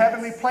with him in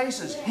heavenly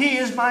places. He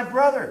is my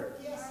brother.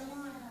 Yes.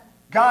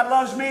 God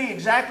loves me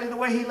exactly the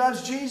way he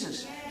loves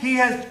Jesus. He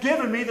has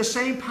given me the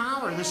same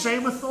power, the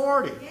same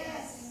authority.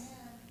 Yes.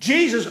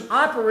 Jesus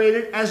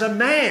operated as a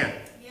man,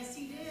 Yes,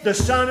 he did. the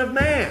Son of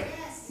Man.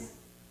 Yes.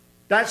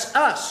 That's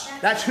us.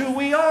 That's who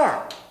we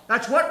are.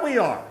 That's what we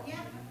are. Yep.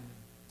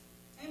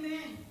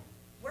 Amen.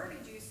 Where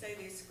did you say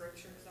these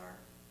scriptures are?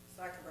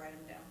 So I can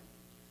write them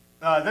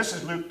down. This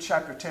is Luke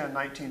chapter 10,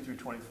 19 through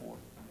 24.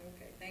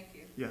 Okay, thank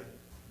you. Yeah.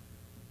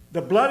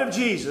 The blood of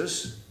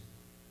Jesus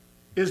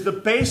is the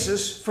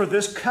basis for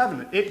this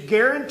covenant. It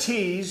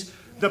guarantees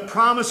the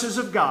promises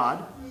of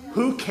God,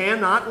 who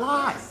cannot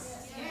lie.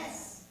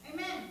 Yes.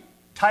 Amen.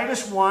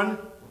 Titus 1,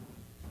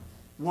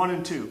 1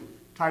 and 2.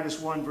 Titus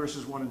 1,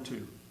 verses 1 and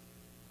 2.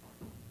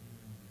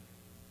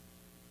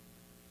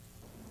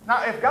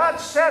 Now, if God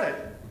said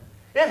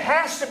it, it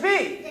has to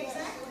be. Exactly.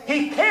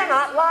 He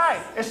cannot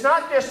lie. It's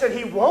not just that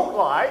he won't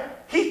lie.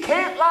 He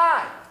can't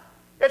lie.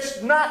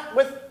 It's not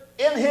within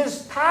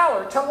his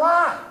power to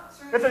lie.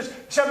 If there's,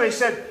 somebody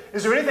said,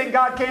 is there anything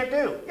God can't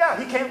do? Yeah,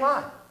 he can't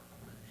lie.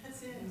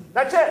 That's it.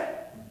 That's it.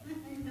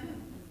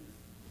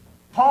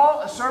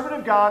 Paul, a servant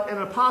of God and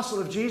an apostle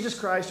of Jesus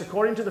Christ,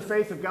 according to the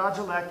faith of God's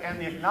elect and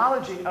the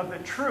acknowledging of the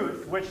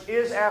truth, which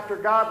is after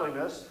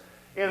godliness,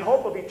 in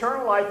hope of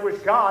eternal life,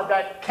 which God,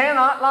 that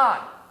cannot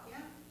lie,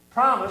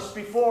 promised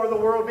before the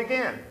world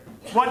began.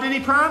 What did he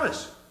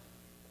promise?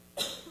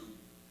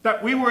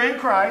 That we were in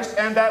Christ,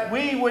 and that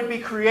we would be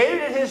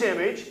created in his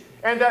image,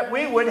 and that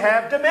we would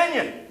have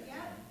dominion.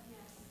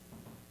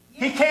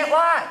 He can't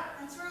lie.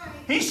 That's right.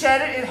 He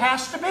said it, it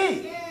has to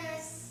be.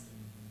 Yes.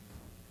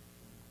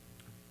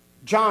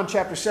 John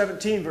chapter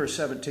 17, verse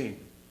 17.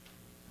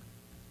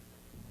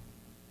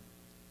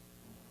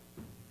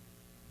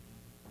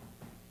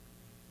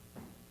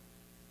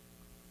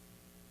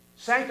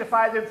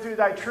 Sanctify them through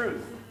thy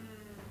truth.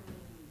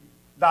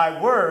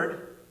 Thy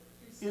word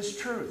is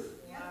truth.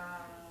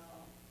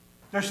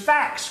 There's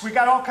facts. We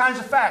got all kinds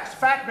of facts.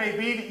 Fact may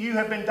be that you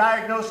have been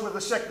diagnosed with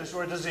a sickness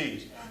or a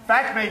disease.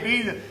 Fact may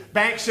be the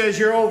bank says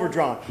you're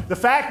overdrawn. The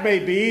fact may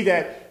be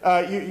that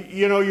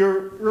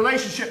your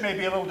relationship may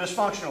be a little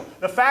dysfunctional.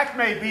 The fact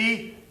may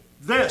be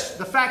this.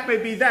 The fact may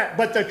be that.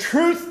 But the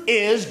truth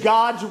is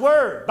God's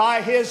word.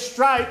 By his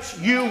stripes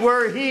you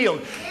were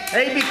healed.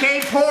 He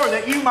became poor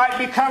that you might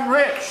become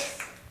rich.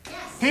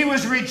 He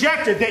was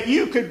rejected that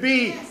you could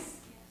be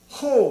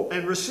whole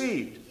and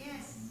received.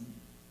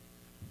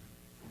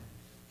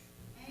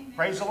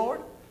 Praise the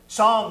Lord.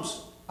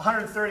 Psalms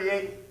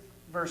 138,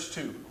 verse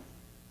 2.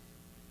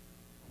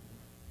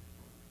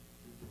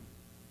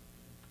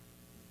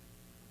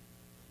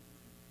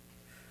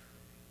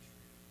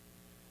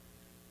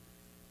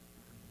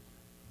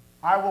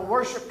 I will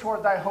worship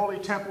toward thy holy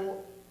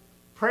temple,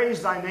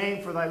 praise thy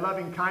name for thy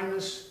loving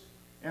kindness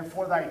and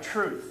for thy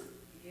truth.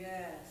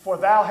 Yes. For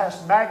thou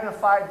hast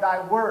magnified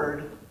thy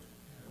word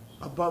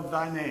above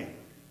thy name.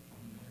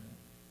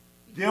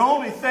 The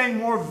only thing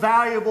more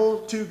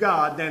valuable to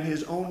God than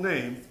his own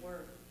name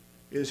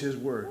is his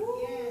word.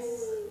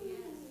 Yes.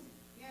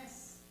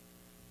 Yes.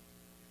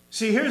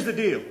 See, here's the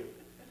deal.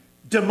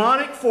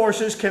 Demonic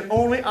forces can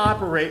only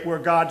operate where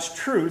God's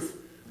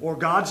truth or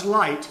God's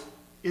light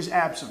is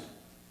absent.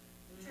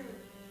 True.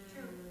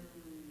 True.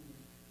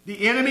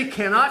 The enemy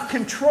cannot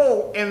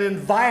control an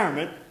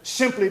environment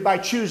simply by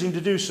choosing to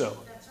do so.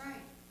 That's right.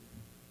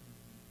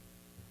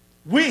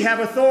 We have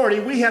authority.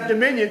 We have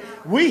dominion.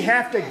 We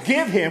have to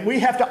give him. We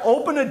have to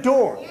open a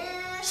door.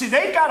 Yes. See,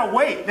 they've got to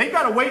wait. They've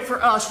got to wait for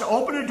us to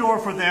open a door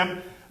for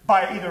them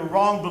by either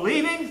wrong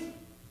believing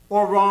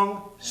or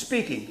wrong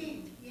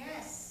speaking.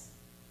 Yes.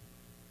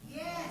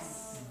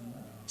 Yes.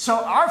 So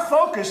our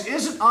focus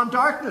isn't on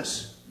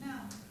darkness. No.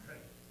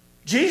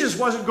 Jesus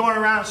wasn't going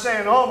around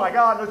saying, oh my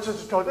God,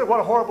 what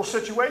a horrible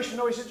situation.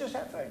 No, he said, just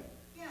have faith.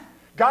 Yeah.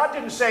 God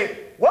didn't say,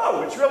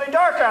 whoa, it's really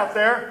dark out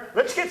there.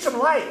 Let's get some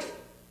light.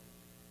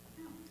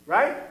 No.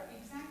 Right?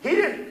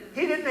 Exactly.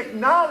 He didn't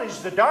acknowledge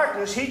the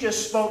darkness. He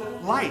just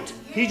spoke light.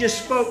 He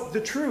just spoke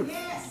the truth.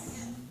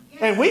 Yes. Yes.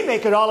 And we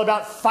make it all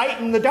about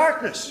fighting the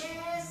darkness.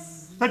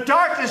 Yes. The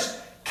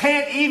darkness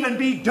can't even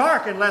be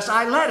dark unless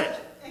I let it.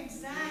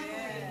 Exactly.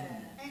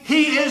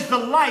 He is the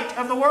light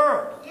of the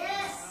world.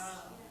 Yes.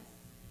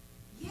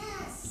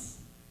 Yes.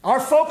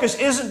 Our focus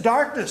isn't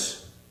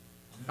darkness.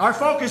 Our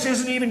focus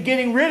isn't even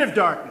getting rid of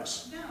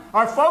darkness. No.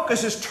 Our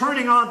focus is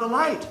turning on the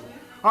light.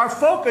 Our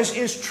focus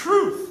is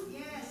truth.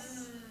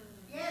 Yes.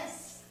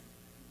 Yes.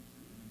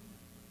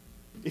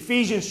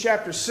 Ephesians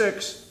chapter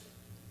 6,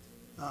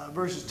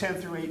 verses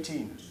 10 through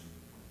 18.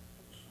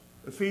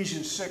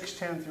 Ephesians 6,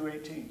 10 through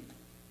 18.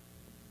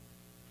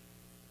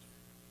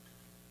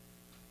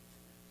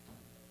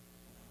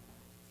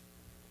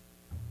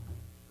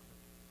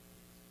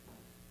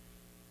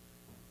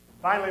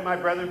 Finally, my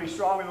brethren, be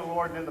strong in the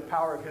Lord and in the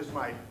power of his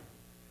might.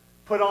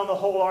 Put on the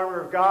whole armor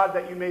of God,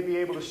 that you may be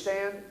able to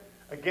stand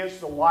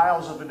against the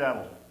wiles of the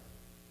devil.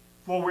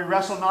 For we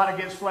wrestle not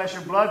against flesh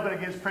and blood, but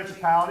against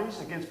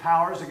principalities, against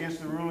powers, against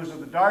the rulers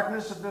of the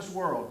darkness of this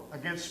world,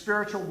 against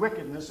spiritual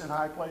wickedness in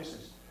high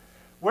places.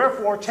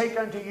 Wherefore, take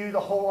unto you the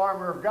whole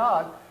armor of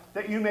God,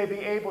 that you may be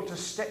able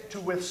to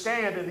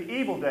withstand in the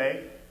evil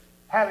day,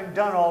 having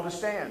done all to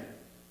stand.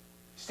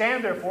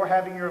 Stand therefore,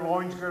 having your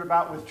loins girt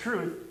about with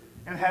truth,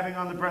 and having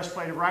on the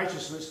breastplate of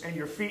righteousness, and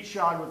your feet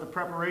shod with the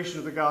preparation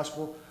of the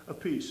gospel of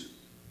peace.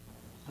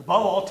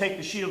 Above all, take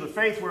the shield of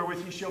faith,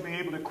 wherewith ye shall be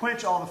able to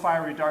quench all the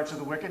fiery darts of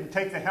the wicked, and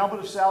take the helmet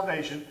of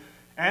salvation,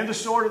 and the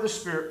sword of the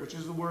Spirit, which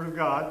is the word of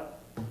God,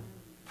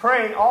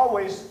 praying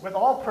always with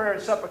all prayer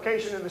and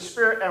supplication in the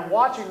Spirit, and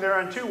watching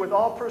thereunto with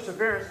all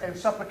perseverance and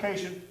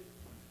supplication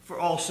for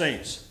all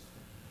saints.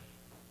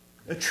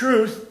 The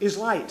truth is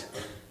light.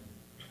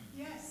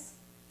 Yes.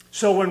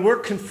 So when we're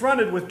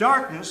confronted with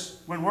darkness,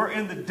 when we're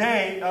in the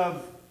day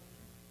of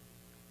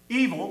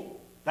evil,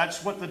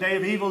 that's what the day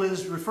of evil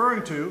is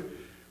referring to.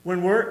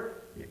 When we're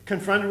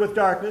confronted with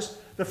darkness,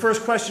 the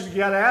first question you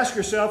got to ask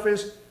yourself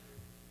is,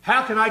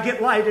 how can I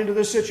get light into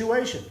this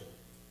situation?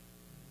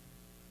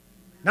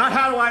 Not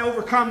how do I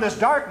overcome this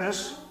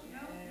darkness? No.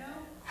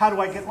 How do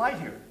I get light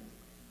here?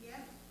 Yes.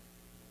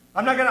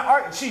 I'm not going to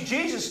argue. See,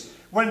 Jesus,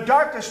 when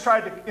darkness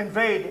tried to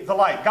invade the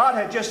light, God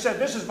had just said,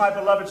 this is my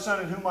beloved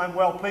Son in whom I'm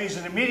well pleased.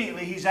 And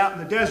immediately he's out in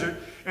the desert,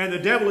 and the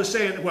devil is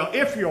saying, well,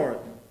 if you're...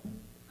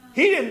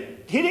 He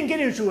didn't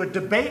get into a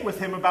debate with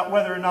him about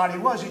whether or not he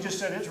was. He just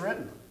said, it's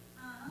written.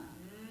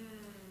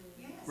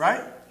 Yes.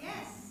 Right?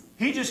 Yes.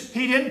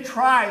 He didn't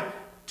try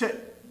to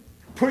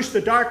push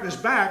the darkness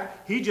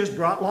back. He just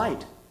brought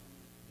light.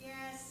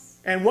 Yes.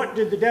 And what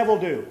did the devil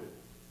do?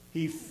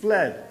 He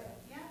fled.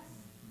 Yes.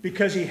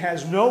 Because he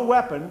has no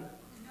weapon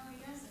No, he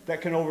doesn't.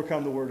 that can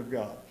overcome the Word of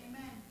God.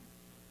 Amen.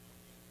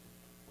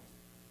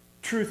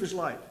 Truth is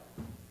light.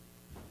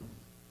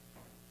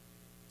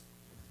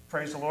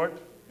 Praise the Lord.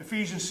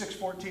 Ephesians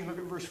 6:14, look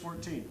at verse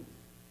 14.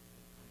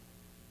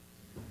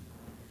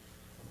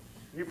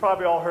 You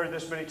probably all heard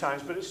this many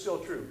times, but it's still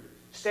true.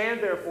 Stand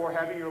therefore,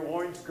 having your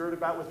loins girt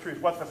about with truth.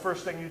 What's the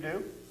first thing you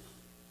do?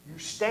 You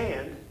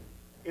stand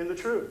in the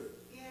truth.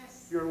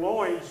 Yes. Your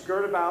loins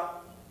girt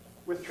about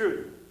with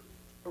truth.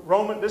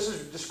 This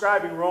is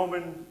describing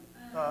Roman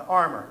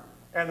armor.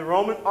 And the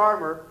Roman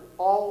armor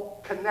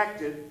all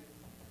connected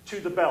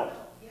to the belt.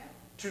 Yep.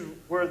 To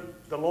where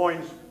the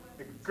loins,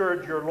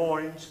 gird your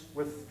loins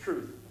with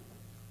truth.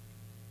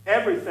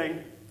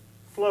 Everything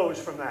flows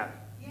from that.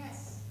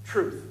 Yes.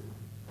 Truth.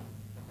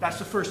 That's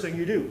the first thing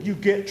you do. You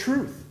get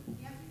truth.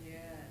 Yep. Yes.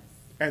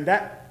 And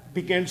that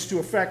begins to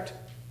affect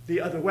the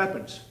other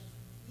weapons.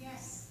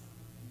 Yes.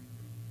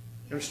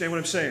 You understand what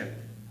I'm saying?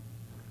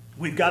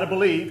 We've got to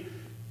believe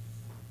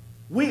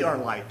we are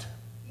light.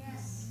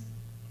 Yes.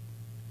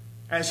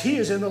 As He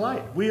is in the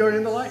light. We are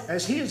in the light.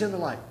 As He is in the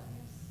light.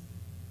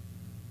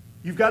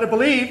 You've got to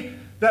believe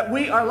that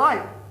we are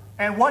light.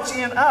 And what's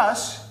in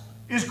us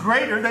is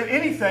greater than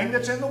anything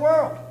that's in the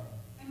world.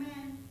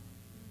 Amen.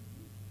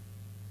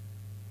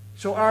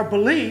 So our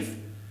belief,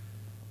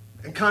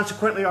 and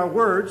consequently our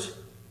words,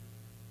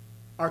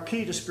 are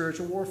key to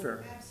spiritual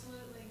warfare.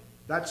 Absolutely.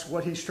 That's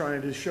what He's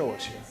trying to show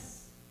us here.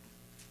 Yes.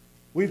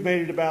 We've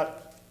made it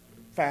about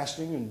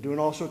fasting and doing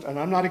all sorts. And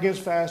I'm not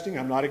against fasting.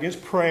 I'm not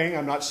against praying.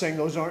 I'm not saying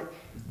those aren't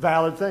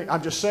valid things.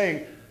 I'm just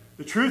saying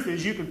the truth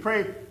is you can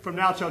pray from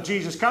now till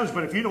Jesus comes,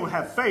 but if you don't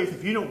have faith,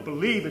 if you don't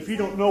believe, if you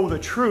don't know the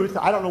truth,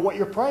 I don't know what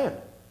you're praying.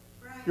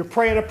 Right. You're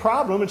praying a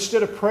problem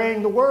instead of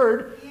praying the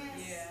Word. Yes.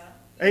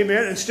 Yeah.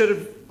 Amen. Instead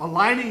of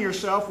aligning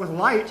yourself with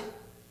light,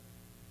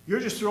 you're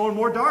just throwing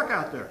more dark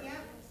out there. Yep.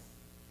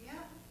 Yep.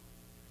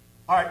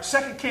 All right,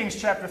 2 Kings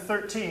chapter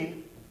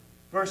 13,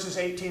 verses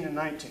 18 and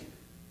 19.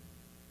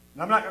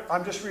 And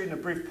I'm just reading a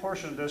brief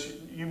portion of this.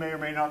 You may or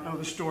may not know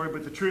the story,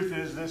 but the truth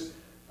is this.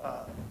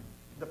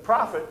 The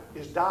prophet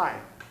is dying.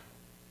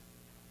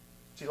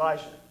 It's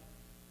Elijah.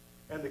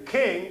 And the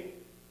king,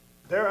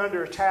 they're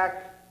under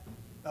attack.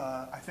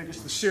 I think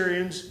it's the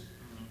Syrians,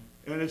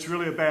 and it's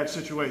really a bad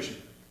situation.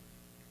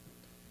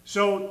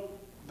 So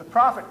the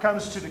prophet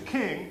comes to the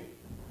king,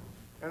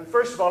 and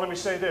first of all, let me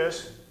say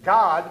this.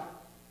 God,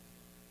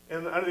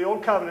 under the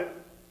Old Covenant,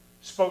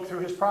 spoke through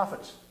his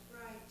prophets.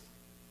 Right.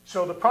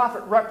 So the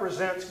prophet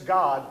represents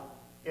God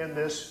in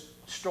this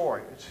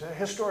story. It's a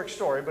historic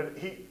story, but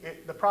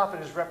the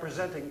prophet is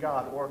representing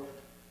God, or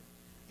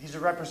he's a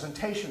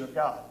representation of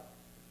God.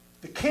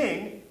 The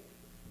king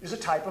is a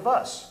type of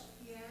us.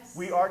 Yes.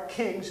 We are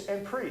kings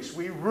and priests.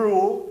 We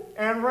rule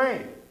and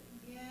reign.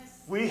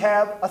 Yes. We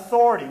have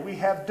authority. We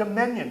have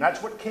dominion.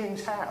 That's what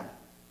kings have.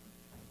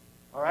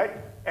 All right?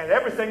 And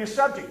everything is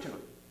subject to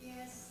it.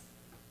 Yes.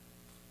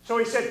 So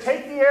he said,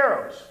 take the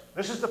arrows.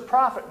 This is the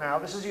prophet now.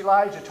 This is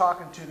Elijah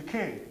talking to the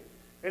king.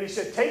 And he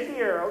said, take the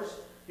arrows.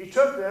 He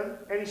took them,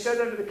 and he said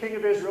unto the king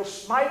of Israel,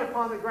 smite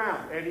upon the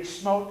ground. And he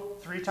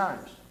smote 3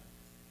 times.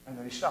 And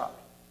then he stopped.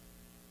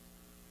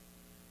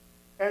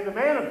 And the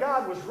man of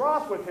God was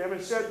wroth with him and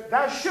said,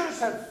 thou shouldst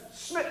have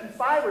smitten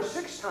 5 or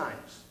 6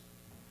 times.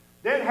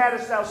 Then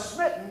hadst thou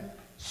smitten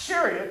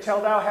Syria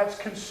till thou hadst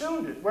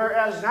consumed it.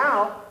 Whereas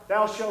now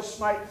thou shalt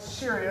smite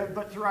Syria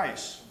but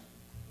thrice,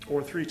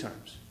 or 3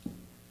 times.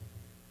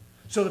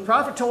 So the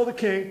prophet told the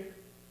king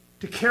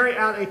to carry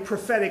out a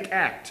prophetic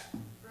act.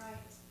 Right.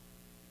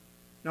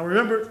 Now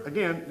remember,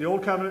 again, the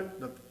Old Covenant,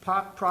 the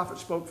prophet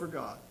spoke for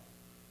God.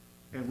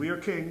 And we are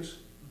kings.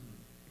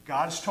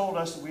 God has told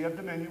us that we have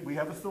dominion, we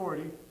have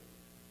authority.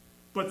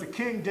 But the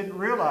king didn't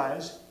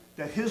realize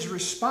that his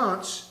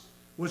response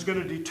was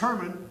going to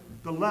determine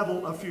the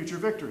level of future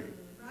victory.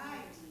 Right.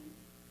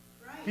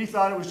 Right. He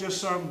thought it was just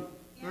some,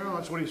 well,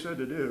 that's what he said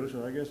to do,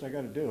 so I guess I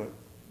got to do it.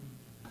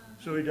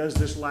 So he does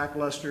this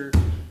lackluster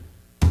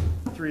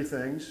 3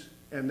 things,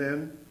 and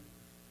then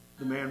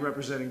the man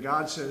representing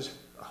God says,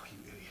 oh, you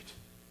idiot.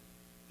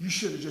 You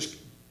should have just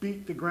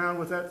beat the ground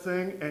with that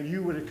thing, and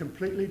you would have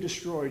completely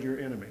destroyed your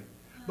enemy.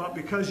 But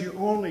because you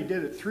only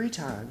did it 3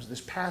 times,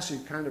 this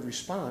passive kind of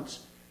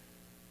response,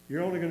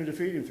 you're only going to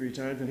defeat him 3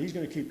 times, and he's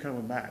going to keep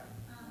coming back.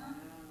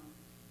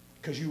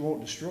 Because you won't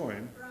destroy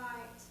him. Right.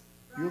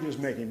 You'll just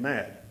make him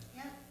mad.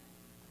 Yep.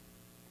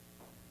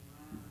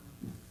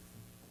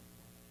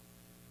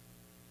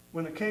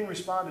 When the king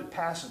responded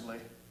passively,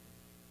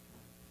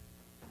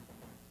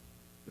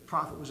 the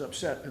prophet was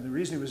upset. And the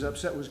reason he was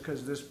upset was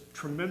because this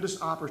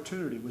tremendous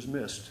opportunity was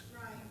missed.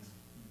 Right.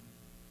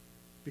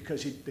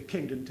 Because the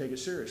king didn't take it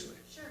seriously.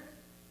 Sure.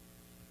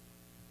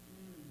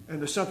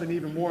 And there's something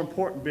even more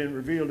important being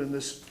revealed in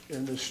this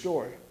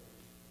story.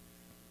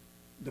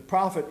 The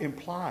prophet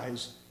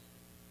implies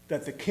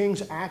that the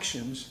king's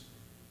actions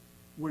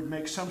would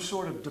make some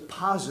sort of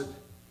deposit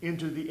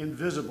into the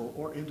invisible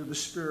or into the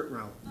spirit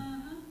realm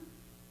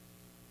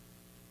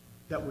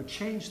that would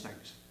change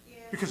things. Yes.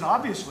 Because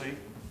obviously,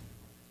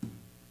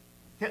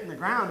 hitting the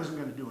ground isn't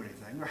going to do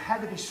anything. There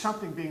had to be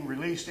something being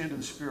released into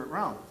the spirit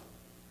realm.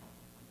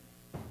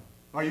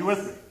 Are you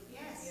with me?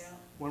 Yes. Yeah.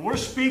 When we're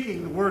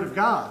speaking the Word of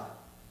God,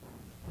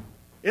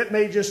 it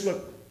may just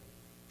look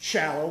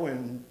shallow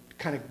and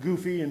kind of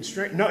goofy and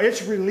strange. No,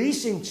 it's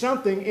releasing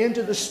something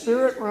into the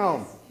spirit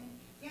realm.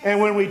 Yes. And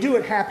when we do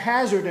it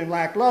haphazard and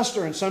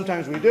lackluster, and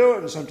sometimes we do it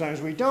and sometimes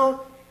we don't,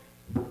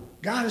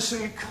 God is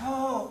saying,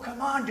 oh,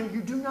 come on, dude,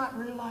 you do not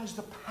realize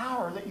the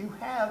power that you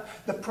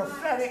have, the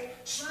prophetic,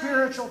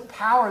 spiritual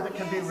power that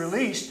can be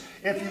released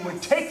if you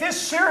would take this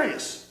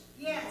serious.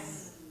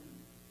 Yes.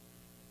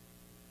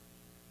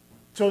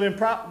 So he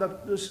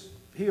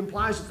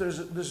implies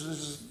that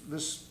there's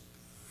this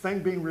thing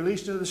being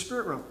released into the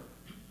spirit realm.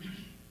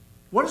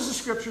 What does the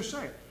scripture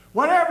say?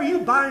 Whatever you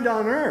bind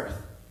on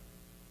earth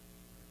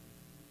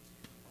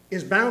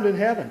is bound in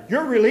heaven.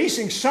 You're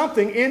releasing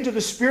something into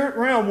the spirit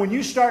realm. When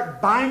you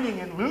start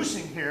binding and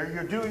loosing here,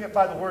 you're doing it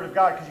by the Word of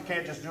God, because you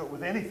can't just do it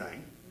with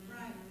anything.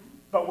 Right.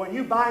 But when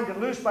you bind and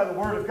loose by the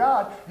Word of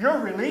God, you're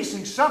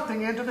releasing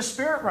something into the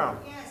spirit realm.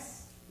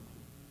 Yes.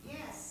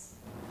 Yes.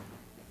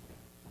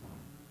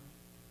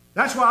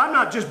 That's why I'm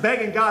not just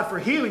begging God for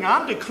healing.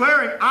 I'm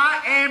declaring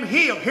I am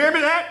healed. Hear me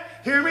that?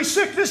 Hear me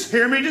sickness.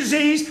 Hear me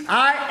disease.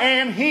 I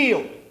am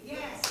healed.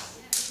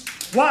 Yes.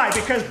 Why?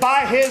 Because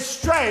by His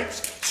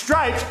stripes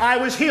I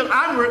was healed.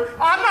 I'm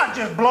not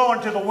just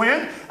blowing to the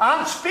wind.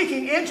 I'm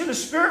speaking into the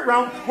spirit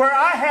realm where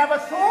I have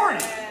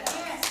authority.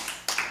 Yes.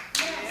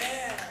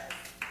 Yes.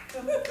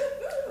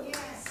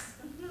 Yes.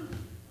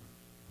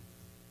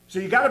 So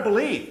you got to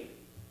believe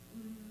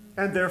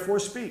and therefore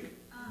speak.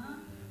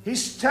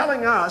 He's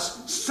telling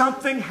us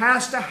something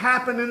has to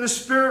happen in the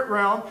spirit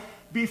realm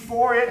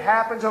before it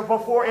happens or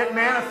before it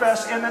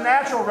manifests in the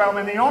natural realm.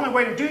 And the only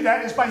way to do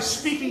that is by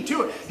speaking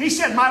to it. He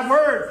said, my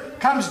word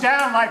comes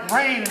down like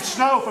rain and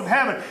snow from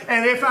heaven.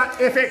 And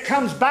if it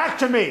comes back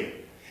to me,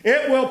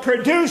 it will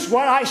produce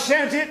what I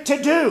sent it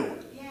to do.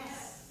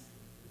 Yes.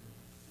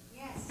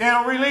 Yes.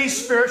 It'll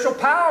release spiritual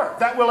power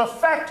that will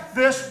affect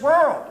this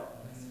world.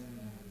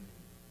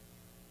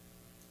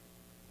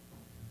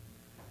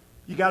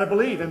 You got to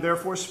believe and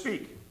therefore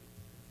speak.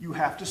 You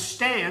have to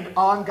stand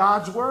on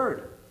God's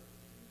word.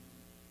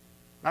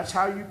 That's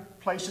how you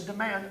place a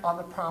demand on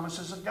the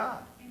promises of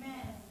God. Amen.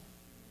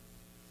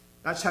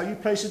 That's how you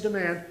place a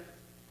demand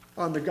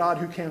on the God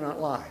who cannot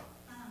lie.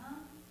 Uh-huh.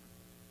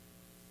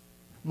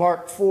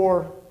 Mark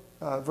 4,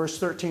 verse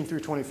 13 through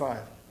 25.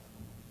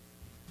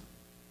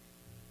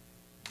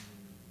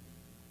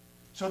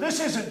 So this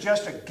isn't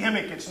just a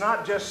gimmick. It's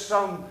not just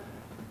some,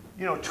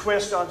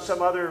 twist on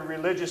some other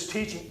religious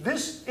teaching.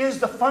 This is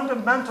the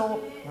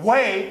fundamental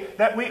way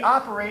that we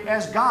operate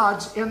as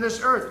gods in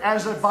this earth,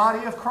 as a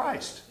body of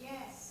Christ.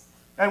 Yes.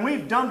 And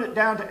we've dumbed it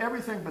down to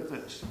everything but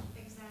this.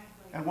 Exactly.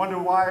 And wonder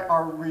why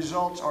our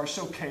results are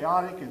so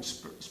chaotic and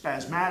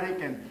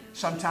spasmodic and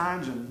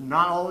sometimes and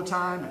not all the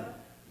time.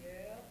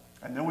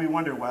 And then we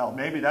wonder, well,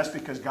 maybe that's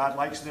because God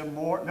likes them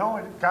more.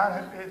 No,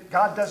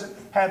 God doesn't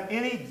have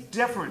any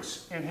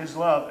difference in His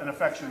love and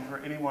affection for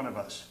any one of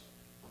us.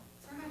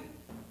 That's right.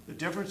 The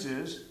difference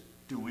is,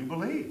 do we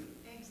believe?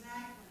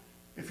 Exactly.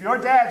 If your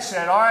dad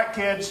said, all right,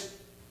 kids,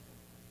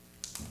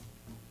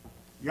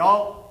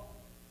 y'all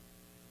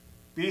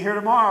be here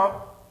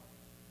tomorrow,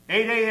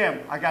 8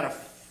 a.m. I got a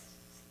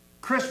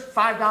crisp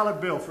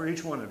 $5 bill for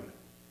each one of you.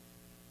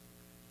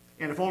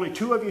 And if only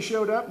 2 of you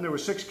showed up and there were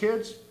 6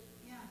 kids,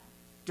 Yeah.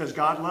 does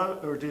God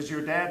love, or does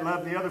your dad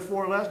love the other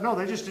 4 less? No,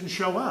 they just didn't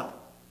show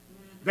up.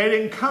 They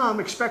didn't come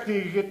expecting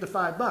you to get the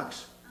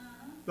 $5.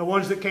 The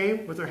ones that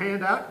came with their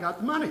hand out got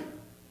the money.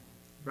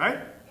 Right?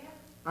 Yeah.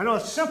 I know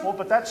it's simple,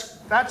 but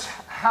that's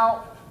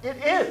how it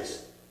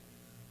is.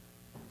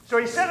 So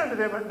he said unto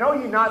them, know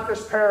ye not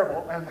this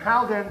parable, and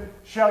how then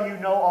shall you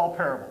know all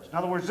parables? In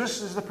other words,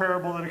 this is the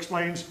parable that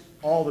explains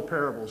all the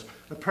parables.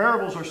 The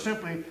parables are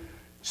simply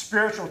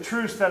spiritual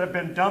truths that have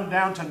been dumbed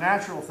down to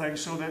natural things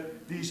so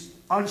that these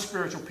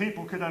unspiritual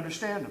people could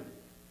understand them.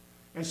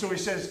 And so he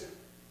says,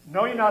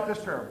 know ye not this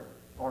parable?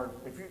 Or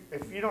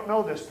if you don't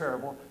know this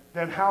parable,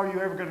 then how are you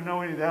ever going to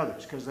know any of the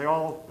others? Because they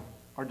all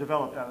are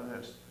developed out of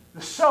this.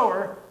 The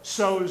sower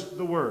sows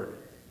the word.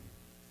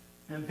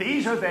 And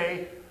these are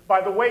they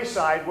by the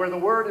wayside where the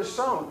word is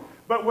sown.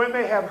 But when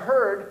they have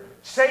heard,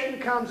 Satan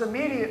comes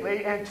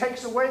immediately and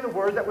takes away the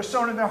word that was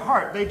sown in their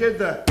heart. They did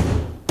the...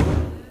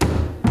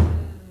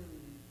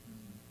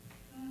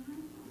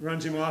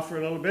 runs him off for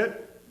a little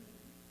bit,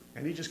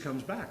 and he just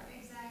comes back.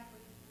 Exactly.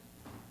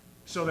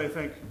 So they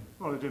think,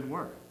 well, it didn't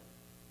work.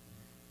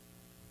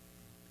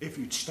 If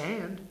you'd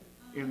stand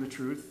in the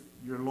truth,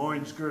 your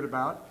loins girt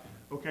about,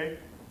 okay,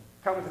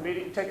 cometh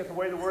immediately, taketh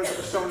away the word that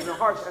was sown in their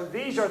hearts. And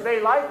these are they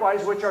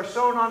likewise which are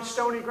sown on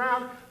stony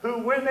ground, who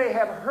when they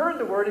have heard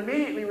the word,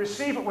 immediately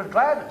receive it with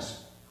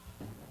gladness,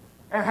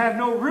 and have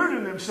no root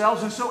in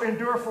themselves, and so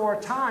endure for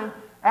a time.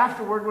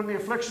 Afterward, when the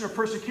affliction or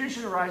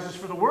persecution arises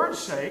for the word's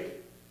sake,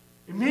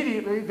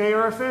 immediately they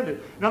are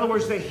offended. In other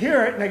words, they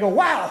hear it and they go,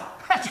 wow,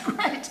 that's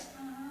great.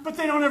 But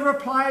they don't ever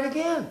apply it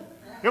again.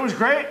 It was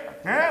great.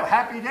 Yeah,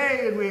 happy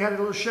day. And we had a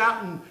little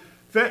shouting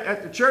fit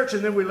at the church,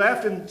 and then we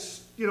left, and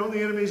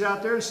the enemy's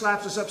out there and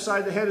slaps us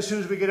upside the head as soon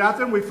as we get out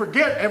there, and we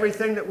forget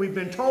everything that we've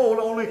been told,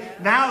 only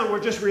now that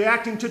we're just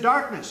reacting to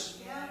darkness.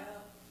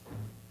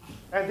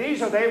 And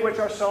these are they which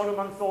are sown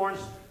among thorns,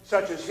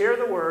 such as hear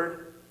the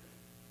word,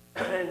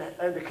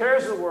 and the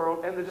cares of the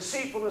world, and the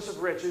deceitfulness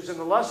of riches, and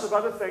the lust of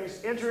other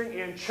things entering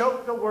in,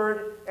 choke the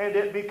word, and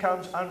it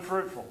becomes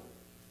unfruitful.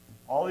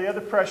 All the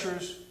other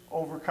pressures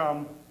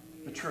overcome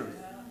the truth.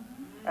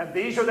 And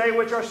these are they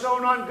which are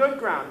sown on good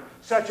ground,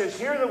 such as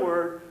hear the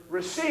word,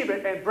 receive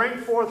it, and bring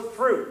forth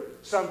fruit,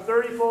 some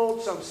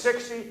 30-fold, some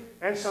 60,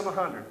 and some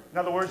 100. In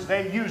other words,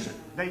 they use it.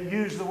 They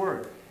use the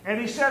word. And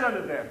he said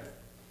unto them,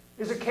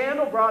 is a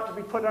candle brought to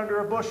be put under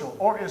a bushel,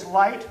 or is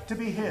light to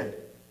be hid,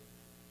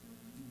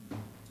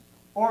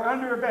 or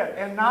under a bed,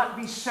 and not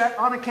be set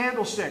on a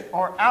candlestick,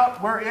 or out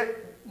where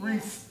it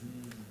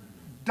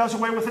does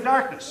away with the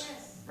darkness?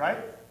 Right?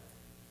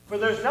 For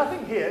there's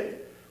nothing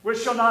hid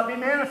which shall not be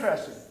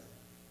manifested.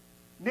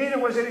 Neither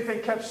was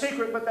anything kept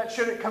secret, but that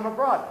should it come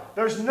abroad.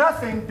 There's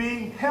nothing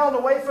being held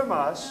away from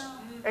us.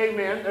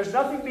 Amen. There's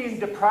nothing being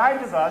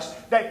deprived of us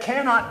that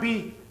cannot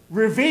be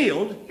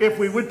revealed if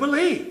we would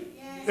believe.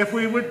 If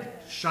we would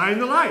shine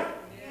the light.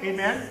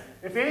 Amen.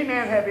 If any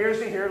man have ears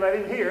to hear, let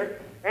him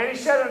hear. And he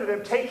said unto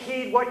them, take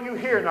heed what you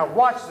hear. Now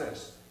watch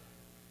this.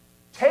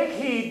 Take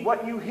heed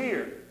what you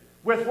hear.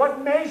 With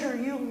what measure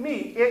you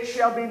meet, it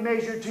shall be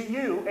measured to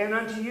you, and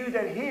unto you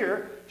that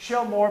hear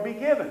shall more be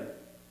given.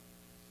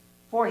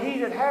 For he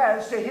that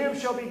has, to him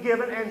shall be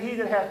given, and he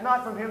that hath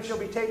not, from him shall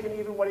be taken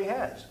even what he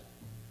has.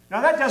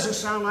 Now that doesn't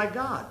sound like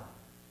God.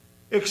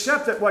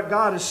 Except that what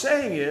God is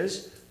saying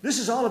is, this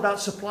is all about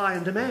supply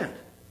and demand.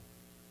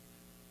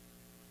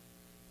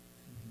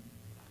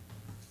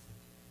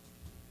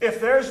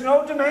 If there's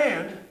no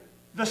demand,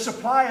 the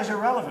supply is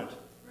irrelevant.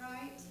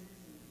 Right.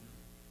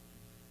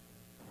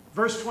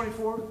 Verse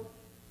 24.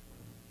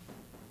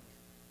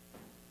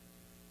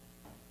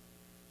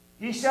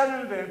 He said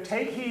unto them,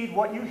 take heed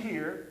what you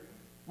hear.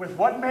 With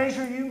what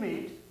measure you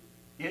meet,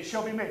 it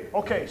shall be made.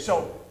 Okay,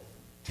 so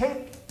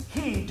take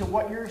heed to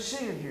what you're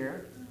seeing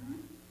here.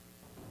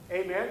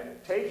 Amen.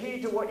 Take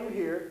heed to what you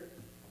hear.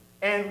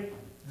 And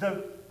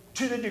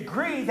to the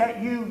degree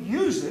that you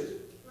use it,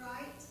 Right.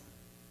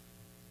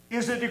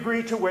 is the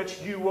degree to which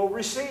you will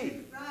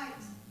receive. Right.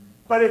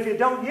 But if you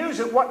don't use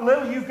it, what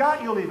little you've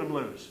got, you'll even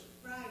lose.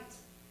 Right.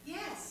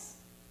 Yes.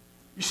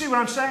 You see what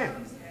I'm saying?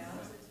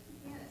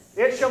 Yes.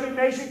 It shall be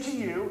measured to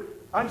you,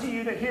 unto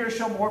you that hear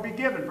shall more be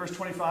given. Verse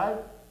 25.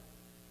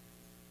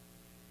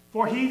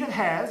 For he that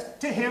has,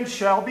 to him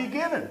shall be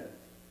given.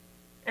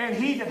 And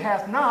he that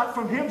hath not,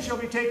 from him shall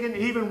be taken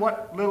even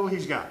what little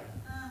he's got.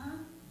 Uh-huh.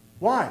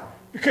 Why?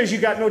 Because you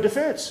got no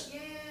defense.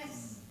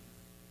 Yes.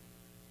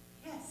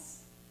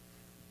 Yes.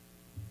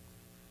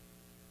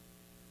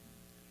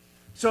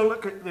 So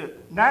look at this.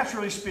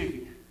 Naturally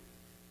speaking,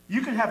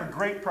 you can have a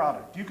great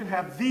product. You can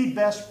have the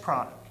best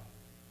product.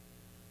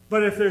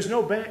 But if there's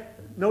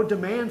no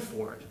demand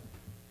for it,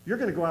 you're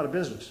going to go out of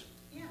business.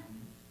 Yeah.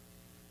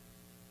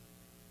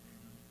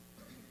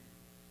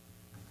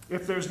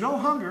 If there's no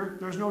hunger,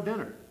 there's no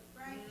dinner.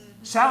 Right.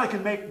 Sally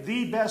can make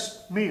the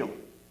best meal.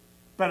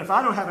 But if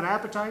I don't have an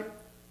appetite,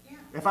 Yeah.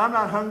 if I'm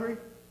not hungry,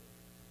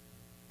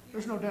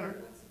 there's no dinner.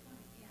 What's the point?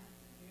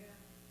 Yeah.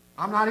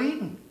 I'm not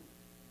eating.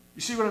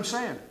 You see what I'm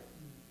saying?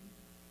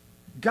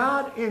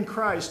 God in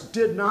Christ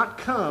did not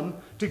come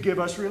to give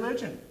us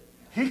religion.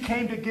 He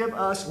came to give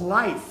us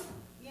life.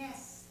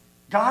 Yes.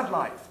 God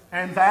life.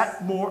 And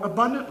that more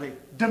abundantly.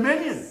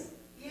 Dominion.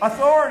 Yes.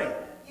 Authority.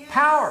 Yes.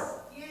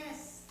 Power.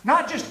 Yes.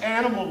 Not just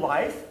animal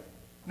life.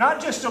 Not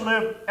just to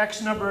live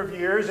X number of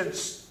years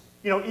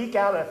and, eke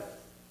out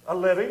a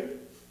living.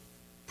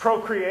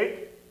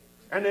 Procreate.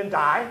 And then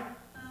die.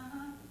 Uh-huh.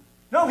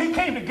 No, he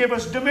came to give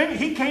us dominion.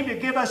 He came to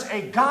give us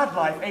a God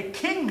life, a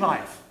king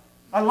life.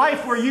 A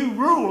life where you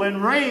rule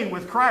and reign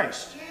with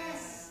Christ.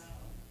 Yes.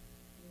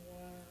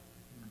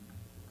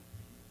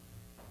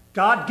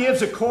 God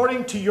gives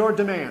according to your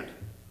demand.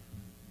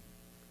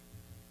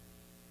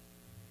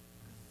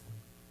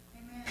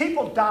 Amen.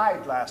 People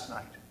died last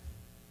night,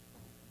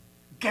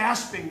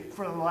 gasping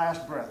for the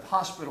last breath.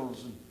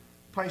 Hospitals and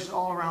places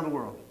all around the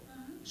world,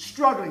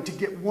 struggling to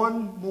get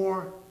one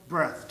more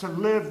breath, to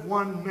live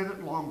 1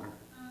 minute longer,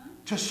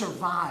 to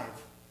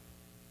survive.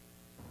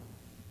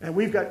 And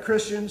we've got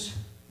Christians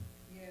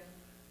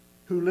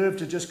who live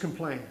to just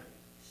complain.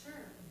 Sure.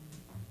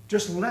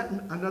 Just letting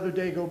another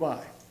day go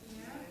by.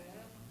 Yeah.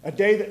 A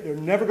day that they're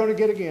never going to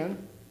get again.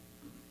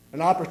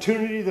 An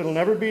opportunity that'll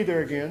never be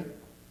there again.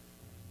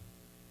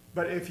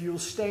 But if you'll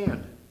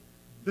stand,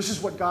 this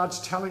is what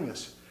God's telling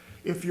us.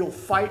 If you'll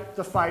fight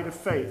the fight of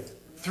faith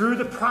through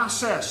the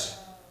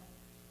process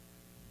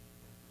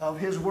of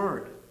His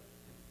Word,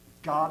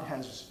 God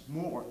has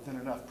more than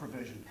enough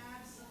provision.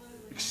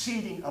 Absolutely.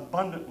 Exceeding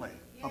abundantly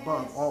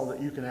above Yes. all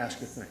that you can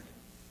ask or think.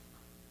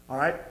 All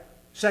right?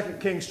 2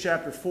 Kings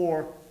chapter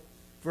 4,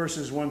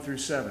 verses 1 through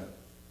 7.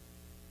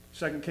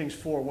 2 Kings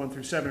 4, 1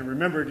 through 7.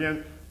 Remember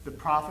again, the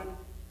prophet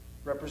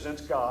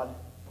represents God.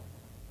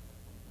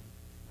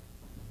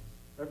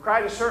 There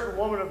cried a certain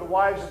woman of the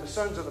wives of the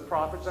sons of the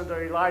prophets unto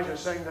Elijah,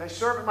 saying, Thy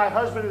servant, my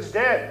husband, is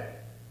dead.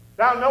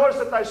 Thou knowest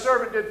that thy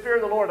servant did fear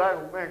the Lord.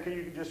 Man, can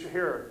you just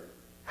hear her?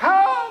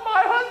 How?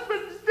 My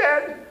husband's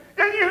dead.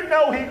 And you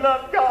know he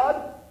loved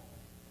God.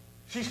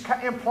 She's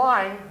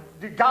implying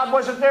that God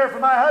wasn't there for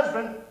my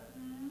husband.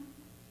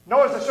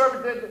 Nor as the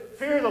servant did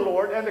fear the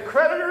Lord, and the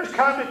creditors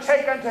come to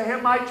take unto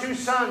him my 2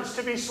 sons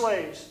to be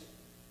slaves.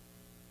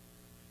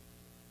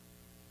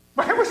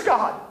 Where was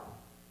God?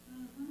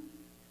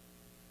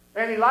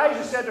 And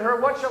Elijah said to her,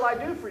 What shall I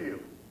do for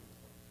you?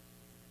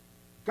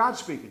 God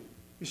speaking.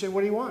 He said,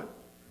 What do you want?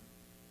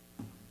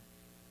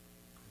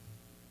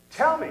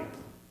 Tell me,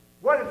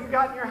 what have you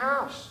got in your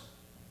house?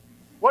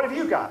 What have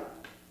you got?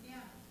 Yeah.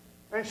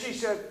 And she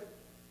said,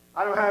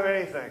 I don't have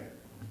anything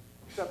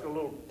except a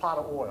little pot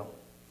of oil.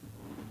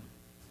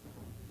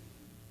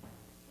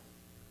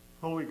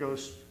 Holy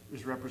Ghost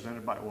is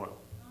represented by oil.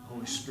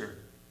 Holy Spirit,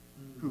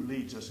 who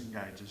leads us and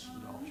guides us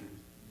into all truth.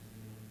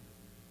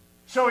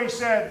 So he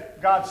said,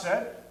 God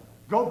said,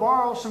 go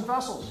borrow some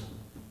vessels.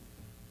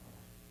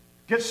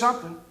 Get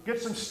something. Get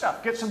some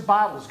stuff. Get some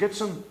bottles. Get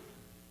some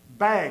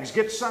bags.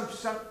 Get some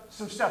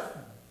stuff.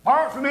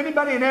 Borrow it from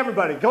anybody and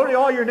everybody. Go to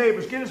all your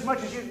neighbors. Get as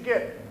much as you can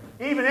get.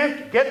 Even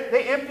empty. Get the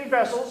empty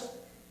vessels.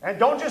 And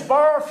don't just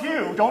borrow a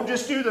few. Don't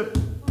just do the... 1,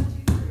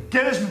 2, 3.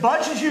 Get as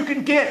much as you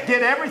can get.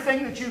 Get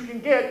everything that you can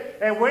get.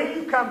 And when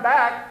you come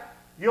back,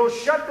 you'll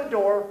shut the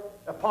door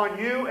upon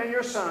you and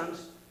your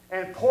sons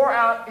and pour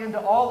out into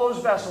all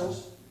those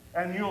vessels,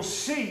 and you'll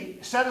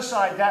set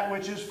aside that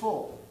which is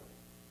full.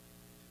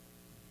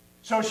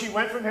 So she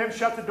went from him,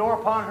 shut the door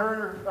upon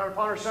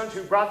her sons,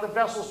 who brought the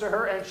vessels to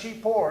her, and she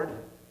poured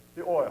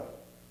the oil.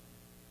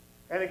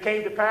 And it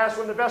came to pass,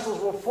 when the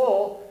vessels were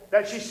full,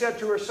 that she said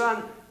to her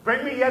son,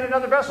 Bring me yet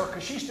another vessel,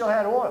 because she still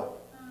had oil.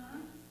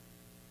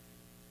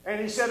 And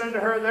he said unto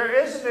her,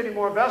 There isn't any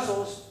more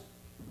vessels.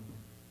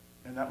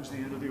 And that was the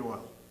end of the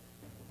oil.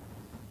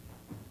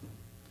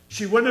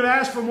 She wouldn't have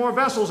asked for more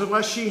vessels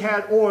unless she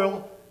had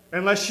oil,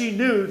 unless she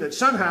knew that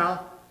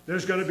somehow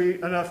there's going to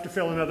be enough to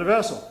fill another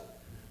vessel.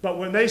 But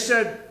when they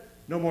said,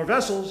 no more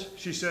vessels,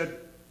 she said,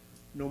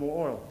 no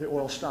more oil. The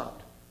oil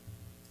stopped.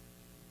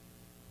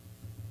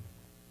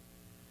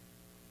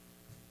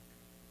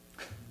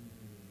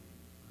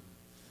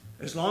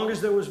 As long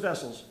as there was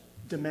vessels,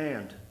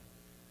 demand.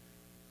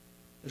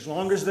 As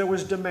long as there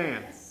was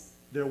demand, Yes.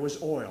 there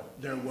was oil.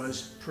 There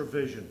was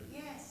provision.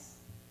 Yes.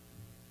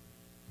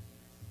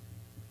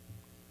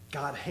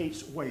 God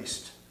hates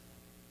waste.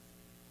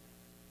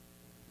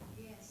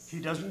 Yes. He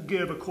doesn't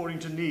give according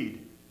to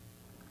need.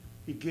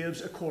 He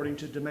gives according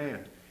to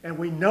demand. And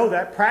we know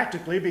that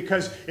practically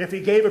because if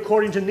he gave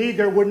according to need,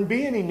 there wouldn't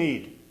be any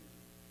need.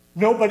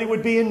 Nobody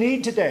would be in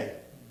need today.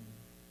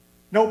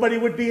 Nobody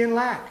would be in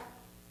lack.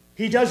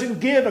 He doesn't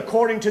give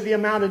according to the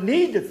amount of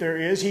need that there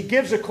is. He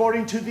gives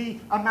according to the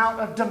amount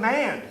of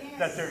demand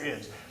that there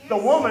is. The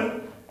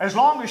woman, as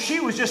long as she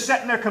was just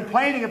sitting there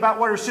complaining about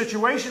what her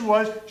situation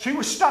was, she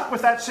was stuck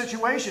with that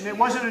situation. It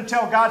wasn't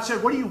until God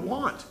said, what do you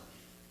want?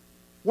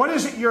 What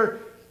is it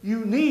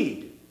you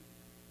need?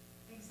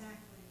 Exactly.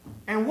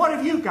 And what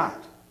have you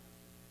got?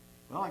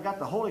 Well, I got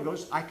the Holy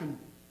Ghost. I can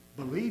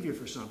believe you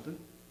for something.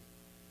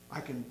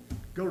 I can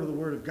go to the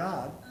Word of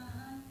God.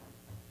 Uh-huh.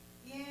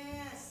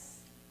 Yes.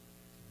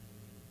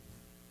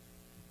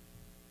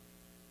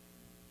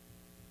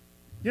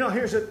 You know,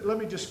 let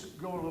me just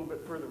go a little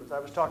bit further with that. I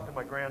was talking to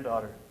my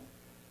granddaughter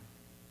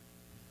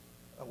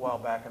a while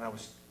back, and I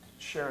was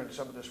sharing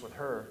some of this with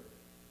her.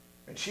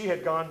 And she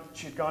had gone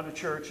to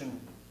church, and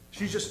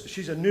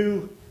she's a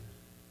new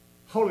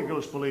Holy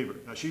Ghost believer.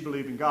 Now, she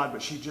believed in God,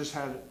 but she just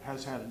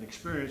has had an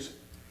experience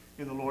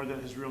in the Lord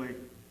that has really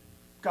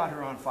got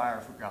her on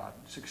fire for God.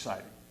 It's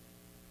exciting.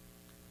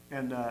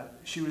 And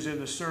she was in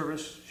the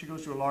service. She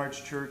goes to a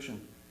large church in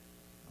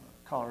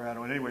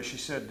Colorado. And anyway, she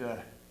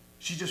said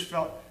she just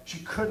felt she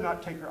could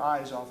not take her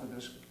eyes off of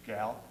this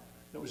gal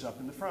that was up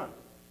in the front.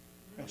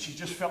 And she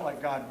just felt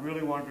like God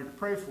really wanted her to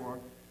pray for her.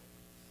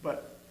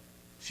 But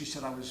she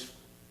said, I was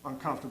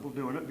uncomfortable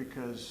doing it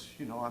because,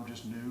 you know, I'm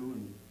just new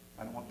and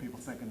I don't want people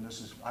thinking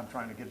I'm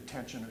trying to get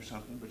attention or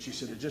something. But she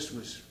said it just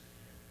was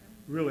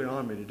really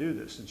on me to do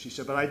this. And she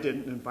said, but I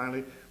didn't. And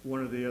finally,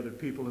 one of the other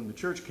people in the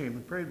church came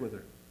and prayed with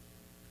her.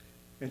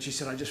 And she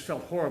said, I just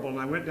felt horrible. And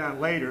I went down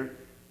later.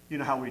 You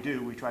know how we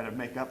do. We try to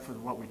make up for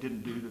what we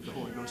didn't do that the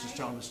Holy Ghost is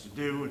telling us to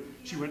do. And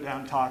she went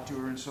down and talked to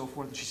her and so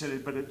forth. And she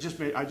said, but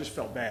I just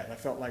felt bad. I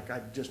felt like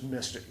I just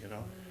missed it, you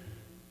know.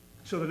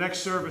 So the next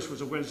service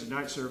was a Wednesday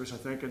night service, I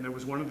think. And there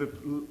was one of the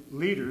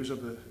leaders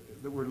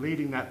that were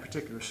leading that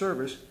particular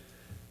service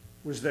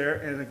was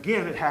there. And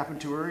again, it happened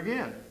to her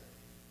again.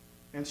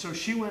 And so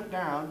she went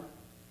down.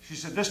 She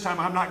said, this time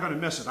I'm not going to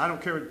miss it. I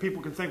don't care.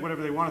 People can think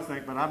whatever they want to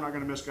think, but I'm not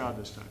going to miss God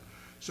this time.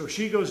 So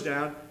she goes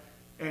down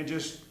and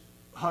just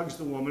hugs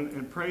the woman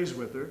and prays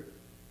with her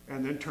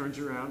and then turns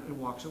around and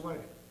walks away.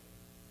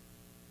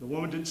 The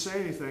woman didn't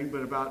say anything,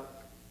 but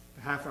about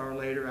a half hour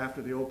later,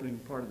 after the opening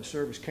part of the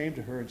service, came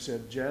to her and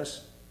said,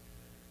 Jess,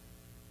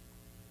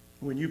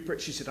 when you prayed,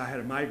 she said, I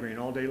had a migraine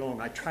all day long.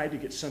 I tried to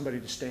get somebody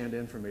to stand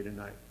in for me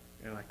tonight,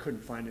 and I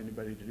couldn't find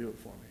anybody to do it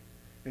for me.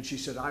 And she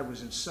said, I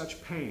was in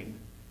such pain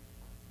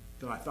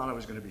that I thought I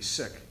was going to be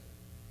sick.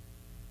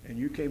 And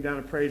you came down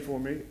and prayed for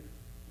me.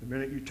 The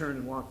minute you turned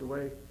and walked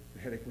away,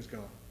 the headache was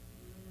gone.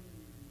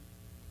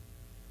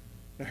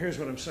 Now here's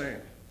what I'm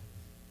saying.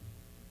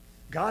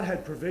 God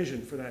had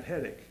provision for that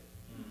headache.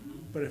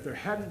 But if there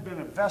hadn't been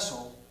a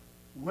vessel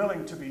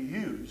willing to be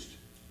used,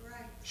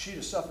 Right. she'd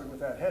have suffered with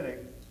that headache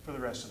for the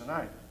rest of the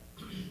night.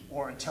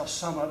 Or until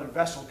some other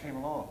vessel came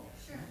along.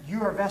 Sure.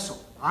 You're a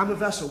vessel. I'm a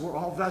vessel. We're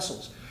all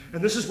vessels.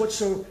 And this is what's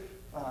so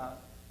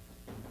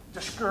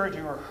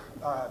discouraging, or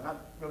not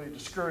really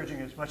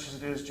discouraging as much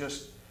as it is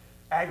just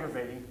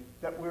aggravating,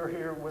 that we're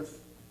here with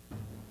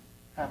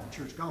half the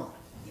church gone.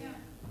 Yeah.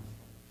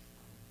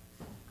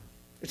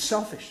 It's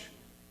selfish.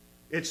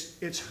 It's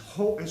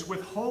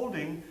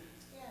withholding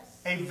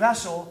Yes. a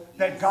vessel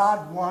that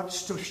God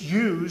wants to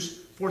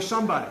use for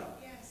somebody.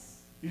 Yes.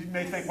 You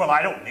may think, well,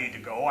 I don't need to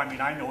go. I mean,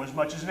 I know as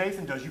much as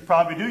Nathan does. You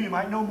probably do. You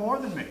might know more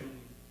than me.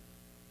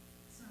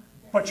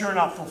 But you're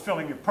not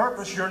fulfilling your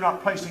purpose. You're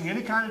not placing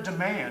any kind of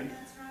demand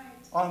That's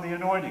right. on the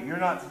anointing. You're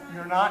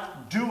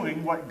not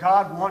doing what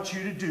God wants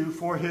you to do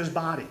for His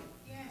body.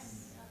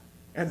 Yes.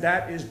 And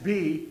that is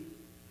be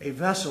a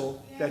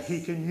vessel that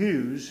He can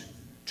use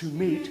to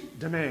meet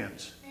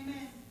demands.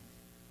 Amen.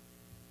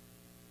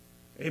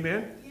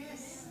 Amen?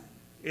 Yes.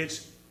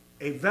 It's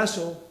a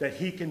vessel that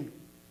He can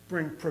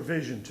bring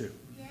provision to.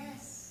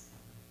 Yes.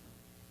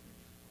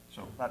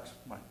 So that's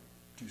my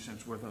 2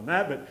 cents worth on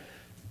that, but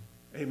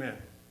amen.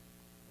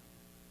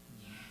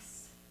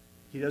 Yes.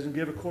 He doesn't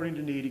give according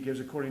to need. He gives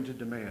according to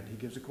demand. He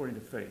gives according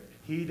to faith.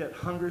 He that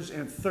hungers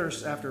and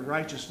thirsts after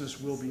righteousness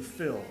will be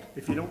filled.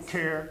 If you don't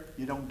care,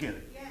 you don't get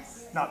it.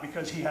 Yes. Not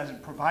because He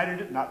hasn't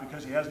provided it, not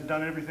because He hasn't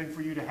done everything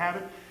for you to have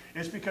it.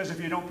 It's because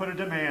if you don't put a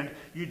demand,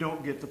 you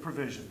don't get the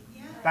provision.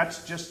 Yeah.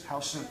 That's just how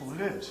simple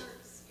it is.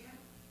 Yeah.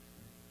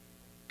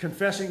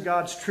 Confessing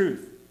God's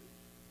truth,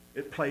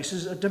 it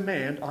places a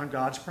demand on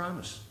God's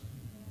promise,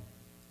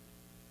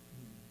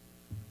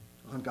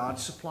 on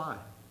God's supply.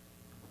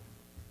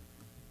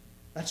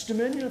 That's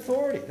dominion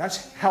authority.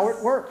 That's how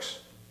it works.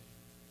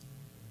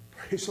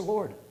 Praise the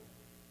Lord.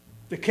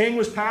 The king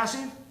was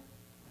passive,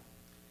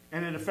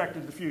 and it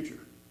affected the future.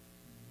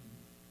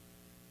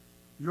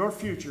 Your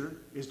future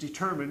is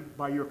determined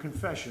by your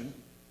confession,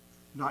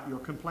 not your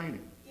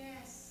complaining.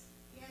 Yes.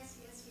 Yes,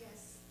 yes,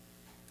 yes.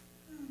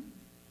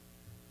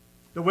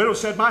 The widow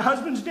said, my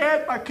husband's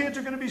dead, my kids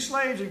are going to be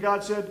slaves. And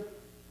God said,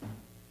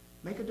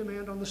 make a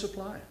demand on the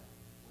supply.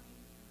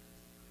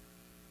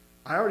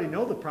 I already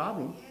know the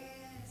problem.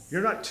 Yes.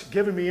 You're not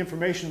giving me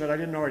information that I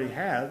didn't already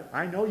have.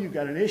 I know you've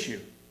got an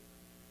issue.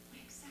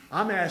 Exactly.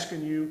 I'm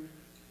asking you,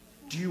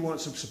 do you want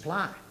some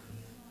supply?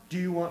 Do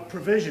you want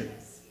provision?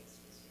 Yes, yes,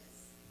 yes,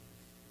 yes.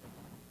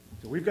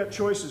 So we've got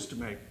choices to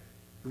make.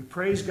 We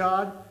praise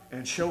God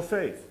and show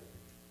faith,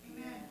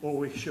 Amen. or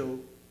we show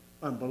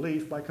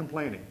unbelief by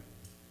complaining.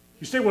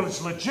 You say, well,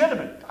 it's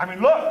legitimate. I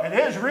mean, look, it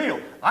is real.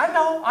 I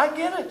know, I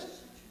get it.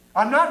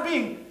 I'm not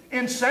being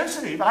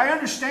insensitive. I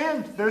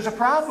understand there's a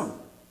problem.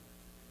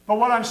 But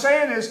what I'm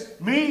saying is,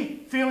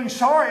 me feeling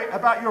sorry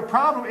about your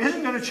problem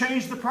isn't going to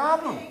change the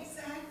problem.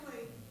 Exactly.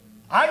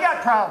 I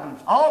got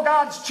problems. All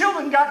God's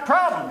children got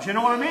problems. You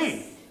know what I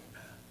mean?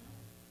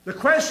 The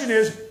question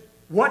is,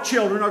 what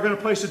children are going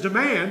to place a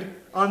demand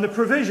on the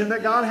provision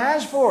that God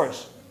has for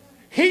us?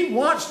 He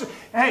wants to,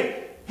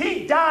 hey,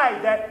 He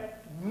died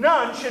that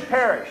none should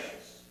perish.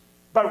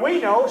 But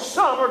we know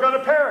some are going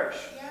to perish.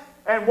 Yep.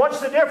 And what's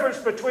the difference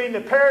between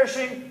the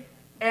perishing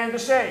and the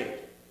saved?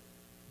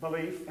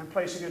 Belief and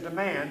placing a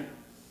demand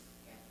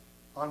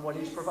on what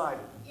He's provided,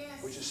 Yes.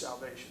 which is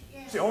salvation.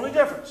 Yes. It's the only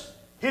difference.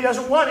 He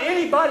doesn't want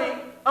anybody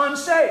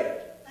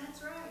unsaved.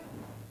 That's right.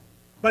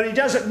 But He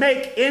doesn't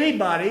make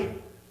anybody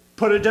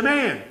put a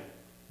demand.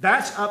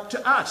 That's up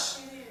to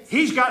us. It is.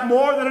 He's got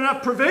more than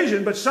enough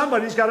provision, but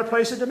somebody's got to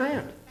place a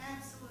demand.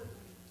 Absolutely.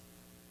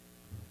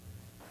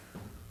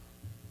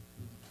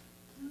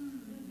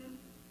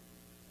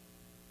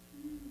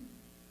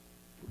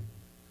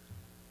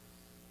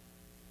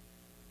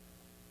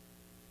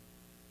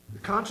 The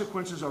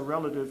consequences are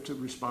relative to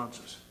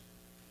responses.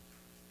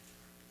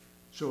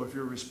 So if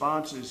your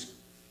response is,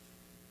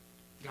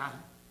 God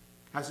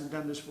hasn't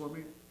done this for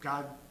me,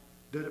 God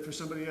did it for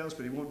somebody else,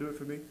 but He won't do it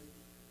for me.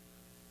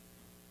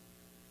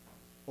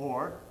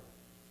 Or,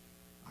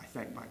 I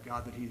thank my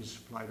God that He has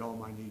supplied all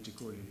my needs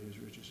according to His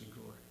riches and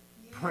glory.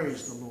 Yes.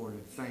 Praise the Lord,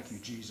 and thank you,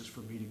 Jesus,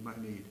 for meeting my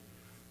need.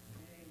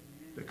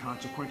 The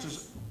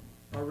consequences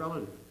are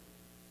relative.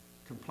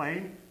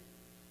 Complain,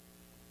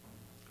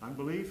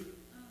 unbelief,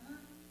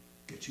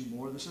 gets you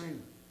more of the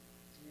same.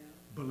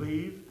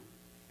 Believe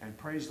and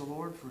praise the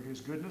Lord for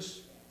His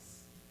goodness,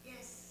 Yes.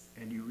 Yes.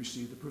 and you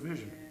receive the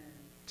provision.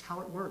 That's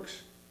how it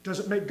works.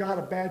 Doesn't make God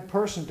a bad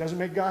person. Doesn't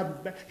make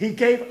God bad. He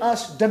gave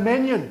us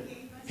dominion.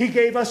 He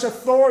gave us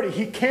authority.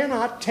 He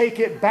cannot take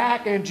it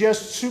back and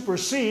just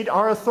supersede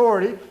our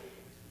authority.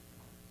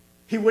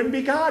 He wouldn't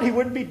be God. He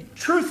wouldn't be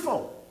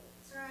truthful.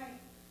 That's right.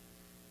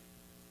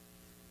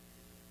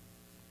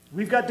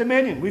 We've got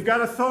dominion. We've got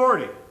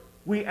authority.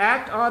 We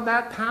act on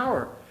that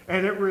power,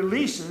 and it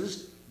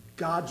releases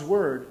God's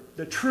word,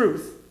 the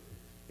truth,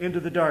 into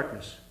the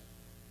darkness.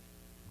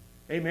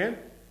 Amen?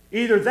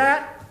 Either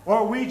that,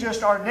 or we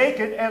just are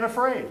naked and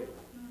afraid.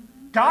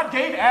 God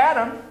gave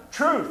Adam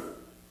truth.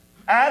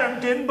 Adam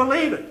didn't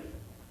believe it.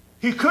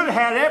 He could have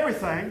had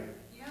everything,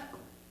 Yep.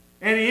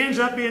 and he ends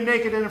up being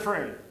naked and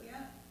afraid.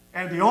 Yep.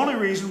 And the only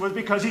reason was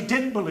because he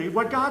didn't believe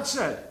what God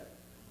said.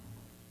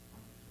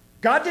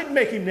 God didn't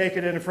make him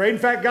naked and afraid. In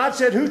fact, God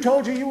said, who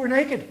told you you were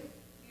naked?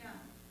 Yeah.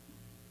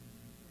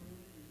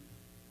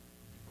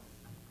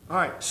 All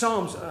right,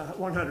 Psalms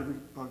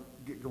 100. I'll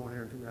get going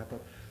here and wrap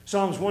up.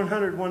 Psalms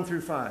 100, 1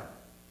 through 5.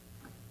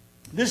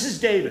 This is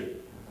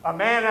David, a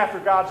man after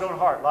God's own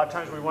heart. A lot of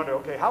times we wonder,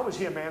 okay, how was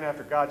he a man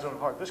after God's own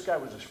heart? This guy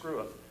was a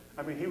screw-up.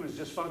 I mean, he was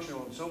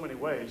dysfunctional in so many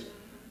ways.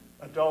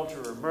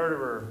 Adulterer,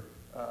 murderer,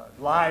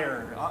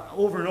 liar,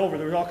 over and over.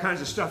 There was all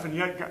kinds of stuff, and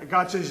yet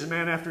God says he's a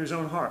man after His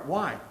own heart.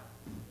 Why?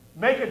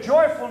 Make a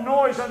joyful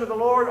noise unto the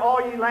Lord,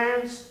 all ye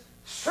lands.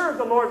 Serve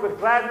the Lord with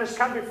gladness.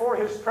 Come before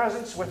His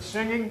presence with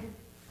singing.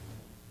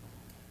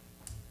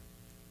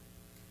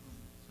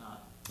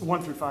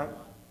 1 through 5.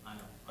 I know.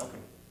 Okay.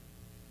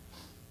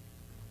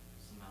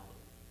 Somehow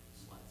the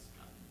slides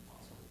got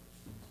lost.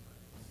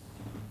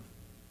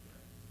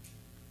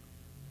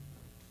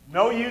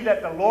 Know you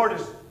that the Lord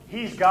is,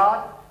 He's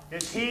God.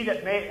 It's He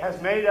that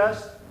has made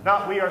us,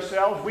 not we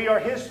ourselves. We are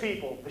His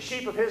people, the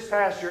sheep of His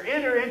pasture.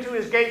 Enter into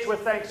His gates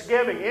with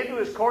thanksgiving, into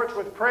His courts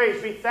with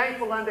praise. Be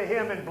thankful unto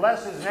Him and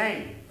bless His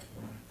name.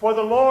 For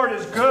the Lord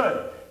is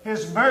good.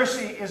 His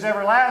mercy is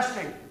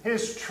everlasting.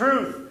 His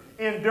truth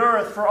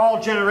endureth for all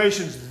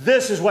generations.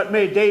 This is what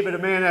made David a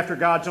man after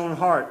God's own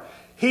heart.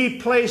 He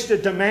placed a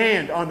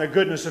demand on the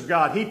goodness of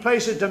God. He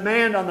placed a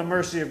demand on the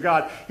mercy of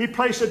God. He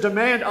placed a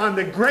demand on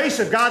the grace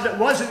of God that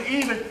wasn't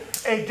even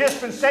a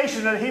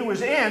dispensation that he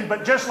was in,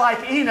 but just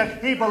like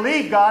Enoch, he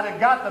believed God and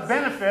got the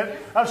benefit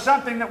of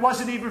something that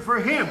wasn't even for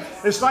him.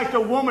 It's like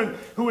the woman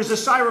who is a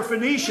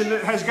Syrophoenician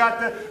that has got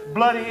the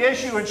bloody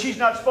issue and she's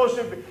not supposed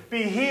to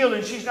be healed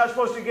and she's not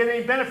supposed to get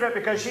any benefit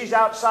because she's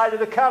outside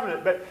of the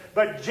covenant.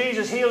 But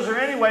Jesus heals her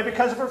anyway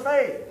because of her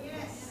faith.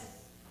 Yes.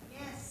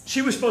 Yes.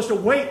 She was supposed to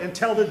wait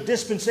until the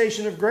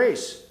dispensation of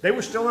grace. They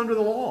were still under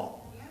the law.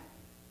 Yeah.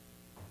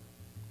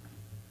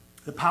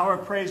 The power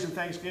of praise and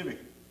thanksgiving.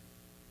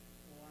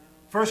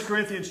 1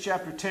 Corinthians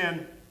chapter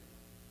 10,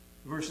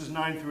 verses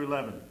 9 through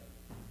 11.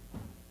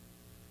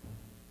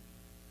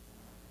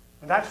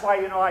 And that's why,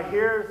 I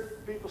hear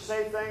people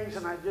say things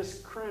and I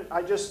just cringe.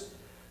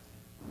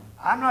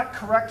 I'm not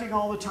correcting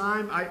all the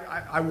time.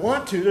 I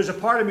want to. There's a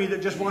part of me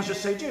that just wants to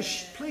say,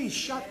 just please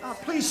shut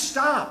up. Please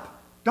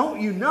stop.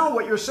 Don't you know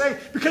what you're saying?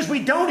 Because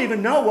we don't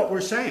even know what we're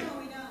saying. No,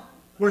 we don't.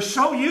 We're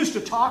so used to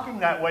talking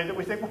that way that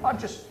we think, well, I'm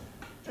just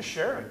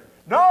sharing.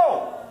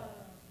 No!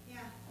 Yeah.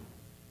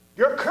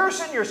 You're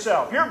cursing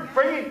yourself.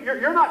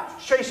 You're not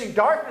chasing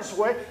darkness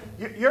away.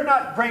 You're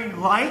not bringing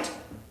light.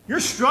 You're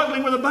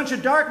struggling with a bunch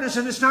of darkness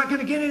and it's not going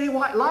to get any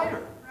lighter.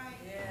 Right.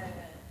 Yeah.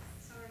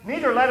 Sorry.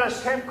 Neither let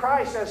us tempt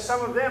Christ, as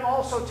some of them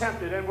also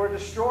tempted and were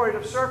destroyed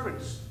of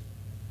serpents.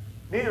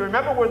 Neither.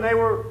 Remember when they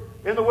were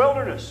in the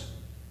wilderness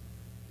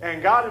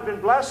and God had been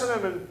blessing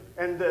them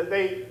and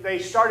they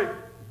started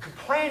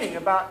complaining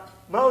about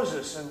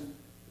Moses and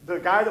the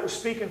guy that was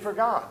speaking for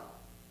God.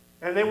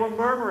 And they were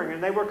murmuring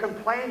and they were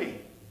complaining.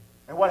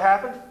 And what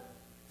happened?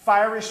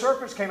 Fiery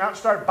serpents came out and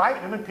started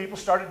biting them and people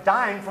started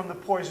dying from the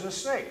poisonous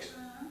snakes.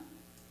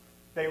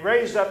 They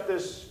raised up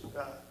this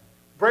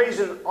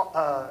brazen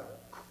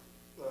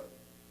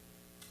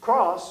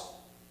cross,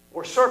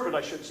 or serpent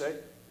I should say,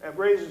 a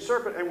brazen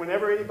serpent, and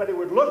whenever anybody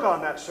would look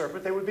on that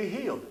serpent, they would be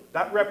healed.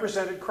 That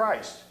represented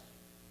Christ.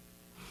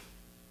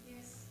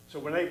 Yes. So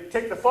when they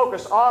take the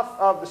focus off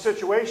of the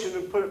situation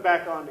and put it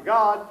back onto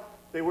God,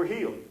 they were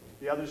healed.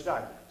 The others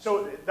died.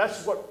 So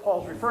that's what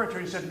Paul's referring to.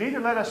 He said, neither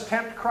let us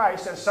tempt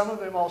Christ, as some of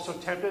them also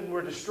tempted and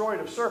were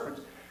destroyed of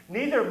serpents.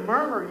 Neither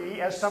murmur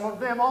ye, as some of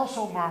them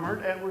also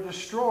murmured and were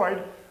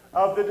destroyed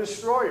of the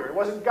destroyer. It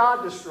wasn't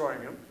God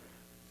destroying them.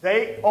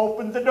 They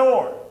opened the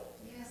door.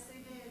 Yes, they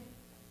did.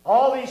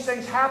 All these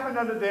things happened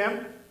unto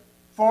them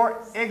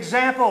for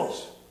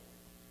examples.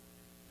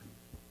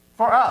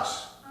 For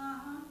us.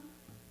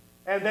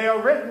 And they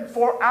are written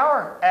for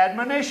our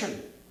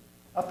admonition,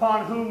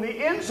 upon whom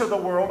the ends of the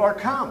world are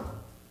come.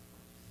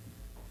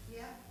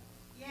 Yeah.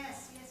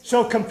 Yes, yes.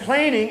 So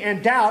complaining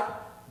and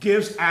doubt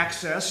gives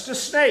access to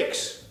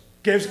snakes.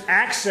 Gives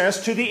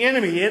access to the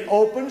enemy. It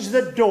opens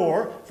the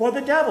door for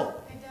the devil.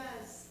 It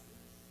does.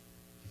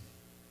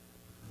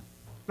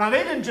 Now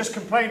they didn't just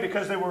complain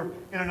because they were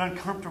in an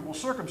uncomfortable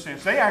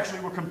circumstance. They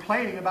actually were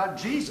complaining about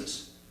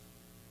Jesus.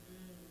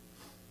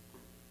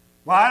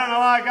 Well, I don't know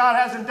why God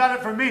hasn't done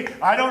it for me.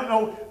 I don't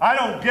know. I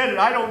don't get it.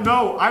 I don't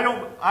know.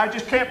 I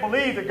just can't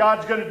believe that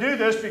God's going to do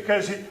this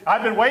because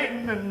I've been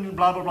waiting and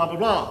blah, blah, blah, blah,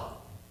 blah.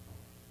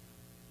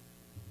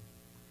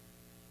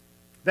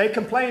 They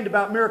complained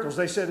about miracles.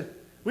 They said,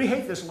 we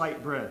hate this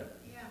light bread.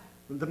 Yeah.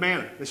 The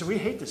manna. They said, we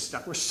hate this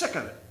stuff. We're sick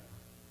of it.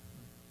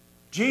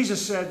 Jesus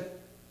said,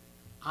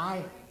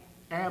 I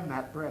am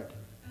that bread.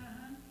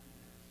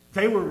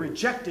 They were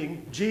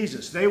rejecting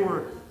Jesus. They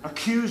were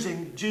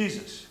accusing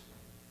Jesus.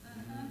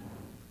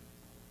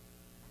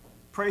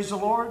 Praise the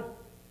Lord.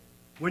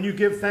 When you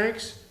give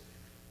thanks,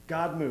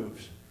 God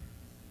moves.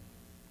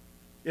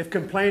 If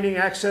complaining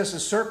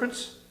accesses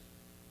serpents,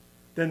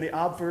 then the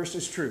obverse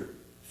is true.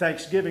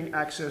 Thanksgiving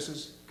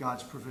accesses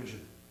God's provision.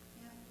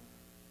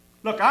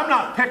 Look, I'm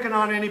not picking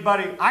on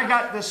anybody. I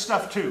got this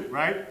stuff too,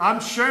 right?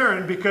 I'm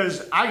sharing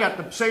because I got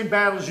the same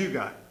battles you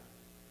got.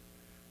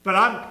 But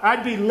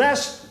I'd be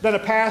less than a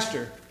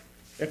pastor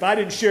if I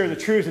didn't share the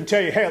truth and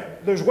tell you, hey,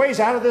 there's ways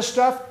out of this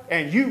stuff,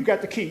 and you've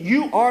got the key.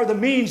 You are the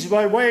means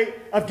by way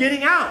of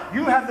getting out.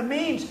 You have the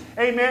means,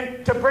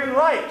 amen, to bring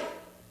light.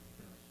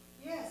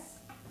 Yes.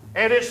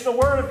 And it's the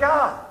Word of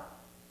God.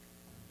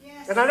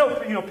 Yes. And I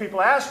know,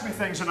 people ask me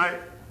things, and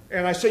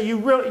I say,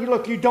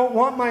 look, you don't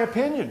want my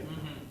opinion.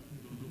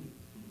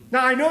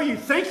 Now, I know you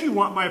think you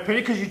want my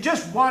opinion because you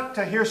just want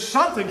to hear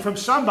something from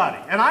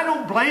somebody. And I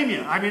don't blame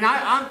you. I mean,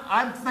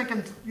 I'm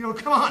thinking,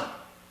 come on.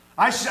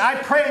 I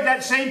prayed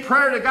that same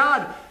prayer to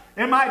God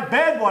in my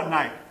bed one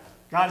night.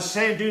 God is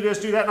saying, do this,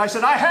 do that. And I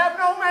said, I have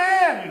no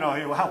man.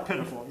 How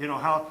pitiful.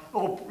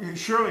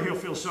 Surely he'll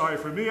feel sorry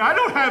for me. I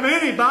don't have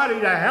anybody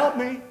to help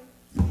me.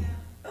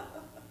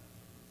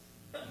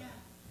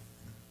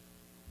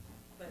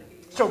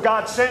 So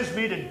God sends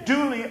me to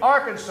Dooley,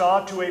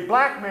 Arkansas, to a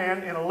black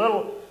man in a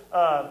little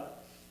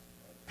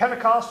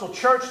Pentecostal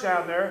church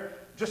down there,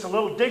 just a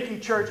little dinky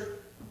church,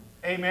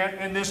 amen,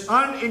 in this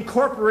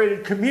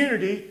unincorporated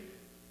community.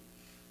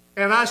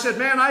 And I said,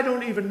 man, I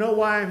don't even know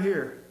why I'm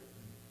here.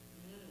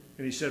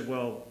 And he said,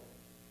 well,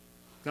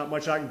 not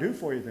much I can do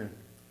for you then.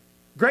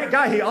 Great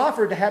guy. He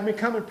offered to have me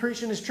come and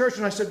preach in his church.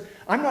 And I said,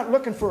 I'm not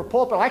looking for a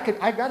pulpit.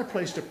 I got a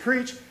place to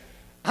preach.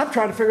 I'm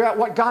trying to figure out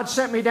what God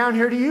sent me down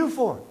here to you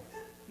for.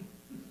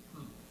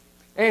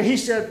 And he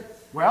said,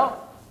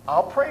 well,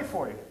 I'll pray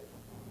for you.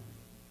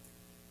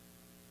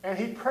 And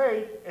he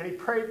prayed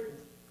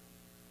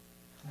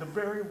the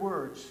very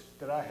words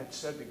that I had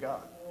said to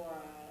God. Wow.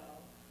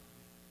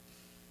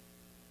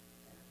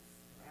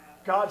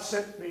 God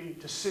sent me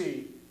to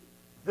see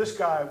this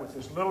guy with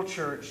this little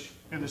church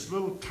in this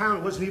little town.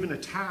 It wasn't even a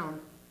town.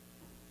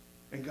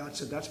 And God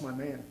said, that's my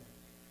man.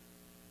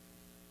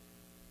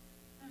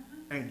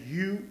 And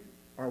you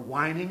are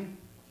whining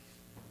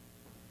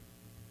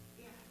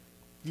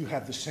You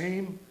have the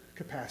same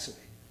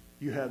capacity.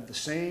 You have the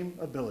same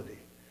ability.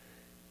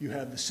 You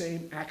have the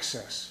same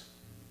access.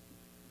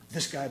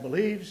 This guy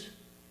believes,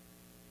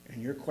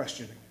 and you're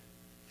questioning.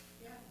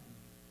 Yeah.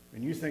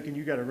 And you're thinking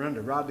you got to run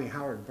to Rodney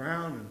Howard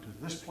Brown and to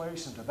this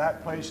place and to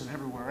that place and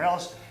everywhere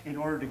else in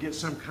order to get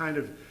some kind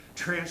of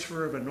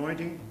transfer of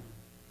anointing.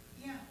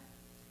 Yeah.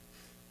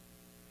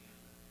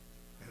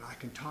 And I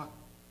can talk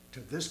to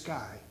this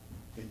guy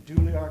in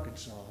Dooley,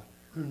 Arkansas,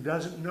 who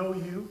doesn't know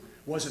you,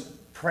 wasn't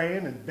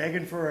praying and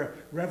begging for a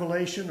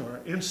revelation or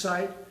an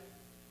insight,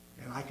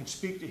 and I can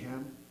speak to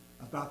him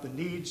about the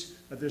needs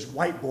of this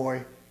white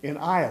boy in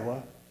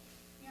Iowa,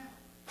 Yeah.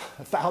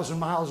 1,000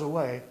 miles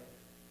away,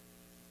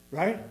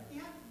 right?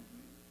 Yeah.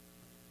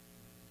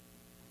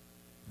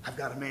 I've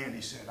got a man,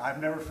 he said.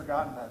 I've never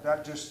forgotten that.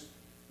 That just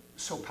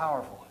so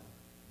powerful.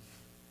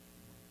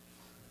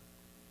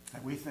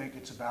 And we think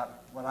it's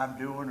about what I'm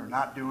doing or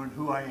not doing,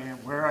 who I am,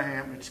 where I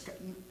am. It's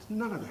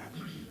none of that.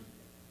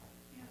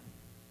 Yeah.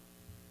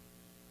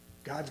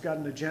 God's got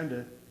an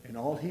agenda, and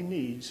all he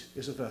needs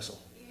is a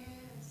vessel.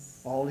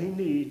 Yes. All he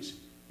needs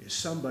is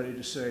somebody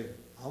to say,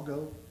 I'll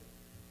go.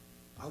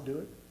 I'll do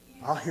it. Yes.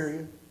 I'll hear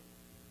you.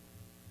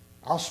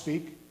 I'll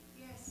speak.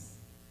 Yes.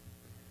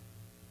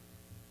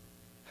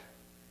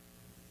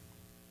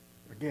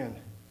 Again,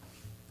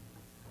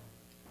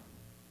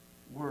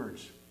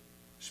 words,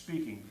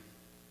 speaking.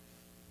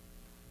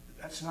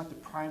 That's not the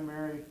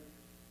primary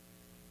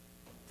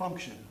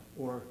function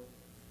or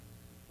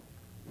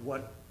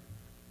what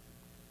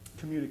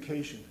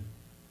communication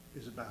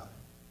is about.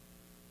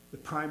 The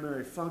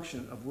primary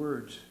function of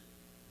words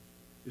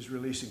is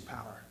releasing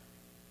power.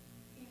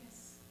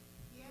 Yes.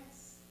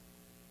 Yes.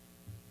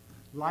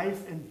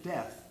 Life and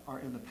death are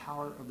in the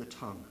power of the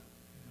tongue.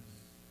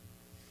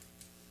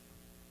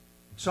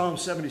 Psalm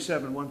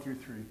 77, 1 through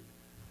 3.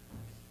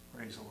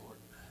 Praise the Lord.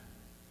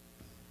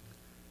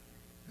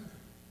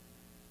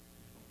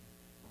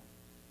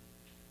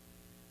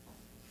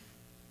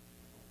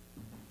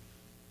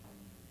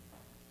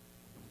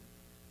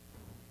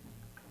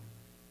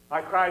 I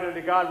cried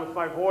unto God with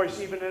my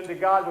voice, even unto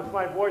God with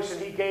my voice,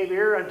 and he gave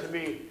ear unto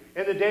me.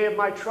 In the day of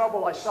my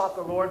trouble I sought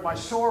the Lord. My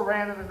soul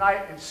ran in the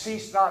night and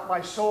ceased not.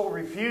 My soul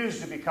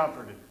refused to be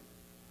comforted.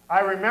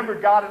 I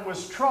remembered God and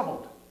was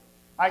troubled.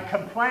 I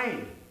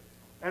complained,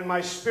 and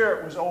my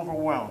spirit was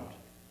overwhelmed.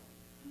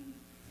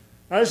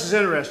 Now this is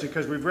interesting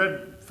because we've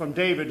read from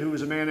David, who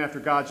was a man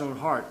after God's own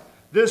heart.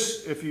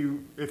 This, if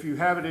you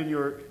have it in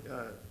your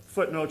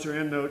footnotes or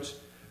endnotes,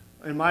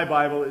 in my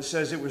Bible, it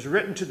says it was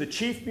written to the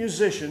chief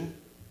musician,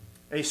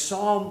 a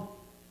psalm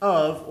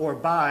of or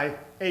by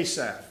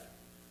Asaph.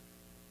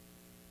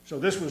 So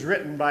this was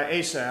written by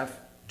Asaph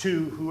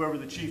to whoever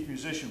the chief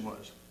musician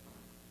was.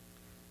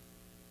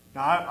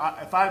 Now,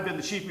 if I had been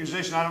the chief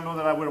musician, I don't know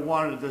that I would have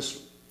wanted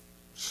this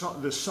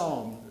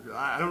psalm.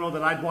 I don't know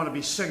that I'd want to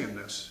be singing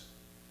this.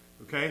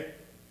 Okay?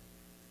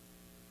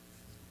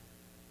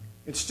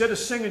 Instead of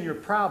singing your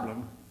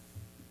problem,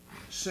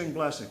 sing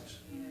blessings.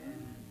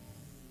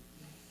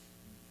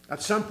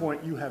 At some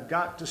point, you have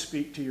got to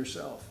speak to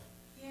yourself.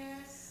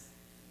 Yes.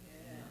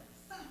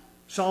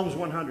 Psalms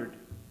 100.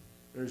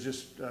 There's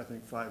just, I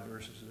think, 5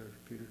 verses there,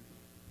 Peter.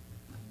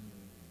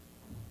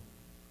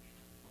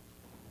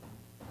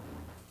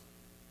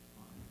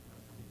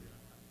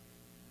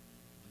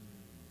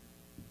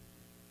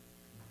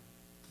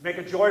 Make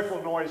a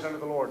joyful noise unto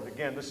the Lord.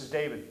 Again, this is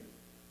David.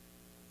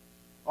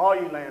 All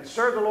ye lands,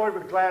 serve the Lord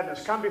with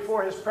gladness. Come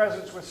before his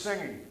presence with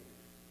singing.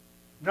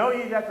 Know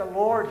ye that the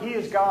Lord, he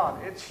is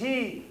God. It's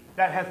he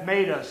that hath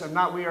made us, and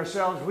not we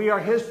ourselves. We are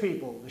his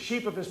people, the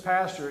sheep of his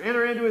pasture.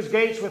 Enter into his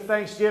gates with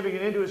thanksgiving,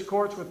 and into his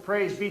courts with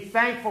praise. Be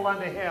thankful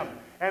unto him,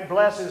 and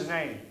bless his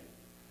name.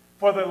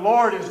 For the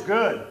Lord is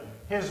good.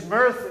 His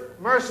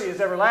mercy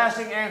is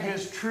everlasting, and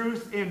his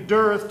truth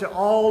endureth to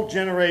all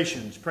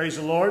generations. Praise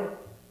the Lord.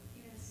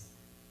 Yes.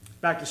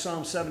 Back to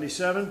Psalm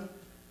 77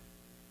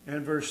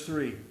 and verse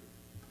 3.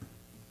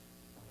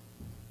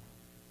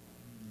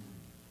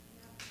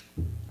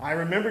 I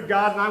remembered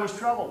God and I was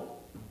troubled.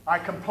 I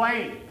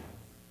complained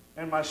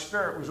and my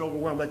spirit was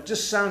overwhelmed. That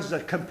just sounds the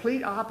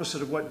complete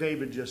opposite of what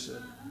David just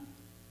said.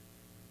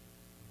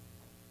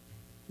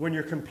 When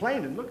you're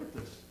complaining, look at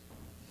this.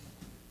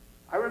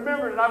 I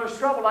remembered and I was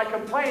troubled. I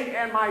complained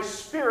and my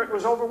spirit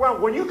was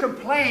overwhelmed. When you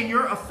complain,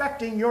 you're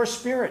affecting your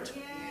spirit.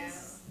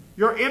 Yes.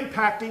 You're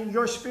impacting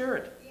your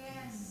spirit.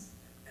 Yes.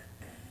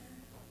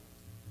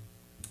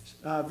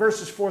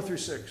 Verses 4 through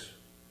 6.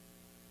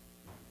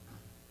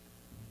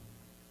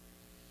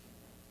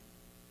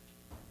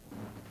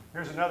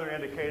 Here's another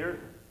indicator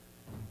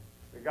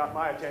that got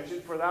my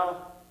attention. For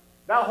thou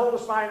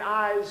holdest mine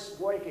eyes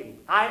waking.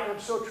 I am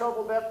so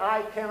troubled that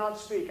I cannot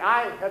speak.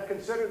 I have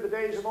considered the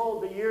days of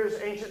old, the years,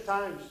 ancient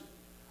times.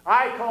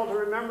 I call to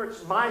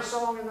remembrance my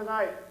song in the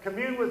night,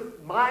 commune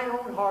with mine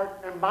own heart,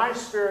 and my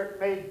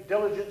spirit made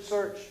diligent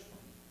search.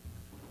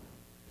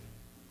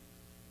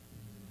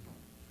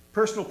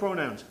 Personal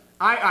pronouns.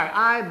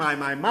 I,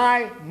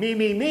 my, me,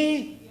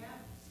 me. Yeah.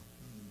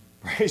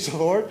 Praise the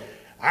Lord.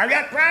 I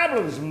got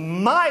problems.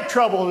 My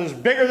trouble is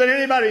bigger than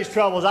anybody's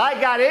troubles. I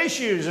got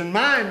issues, and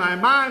my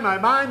mind,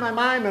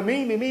 my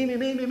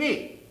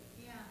me.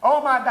 Yeah.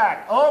 Oh, my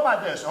back. Oh, my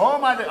this. Oh,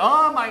 my this.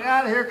 Oh, my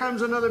God, here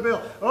comes another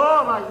bill.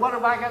 Oh, my, what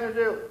am I going to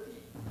do?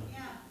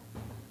 Yeah.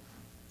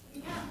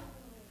 Yeah.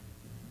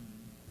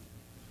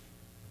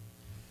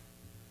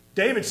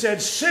 David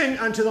said, sing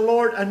unto the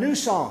Lord a new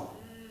song.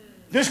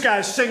 This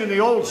guy's singing the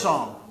old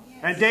song.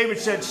 And David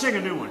said, sing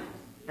a new one.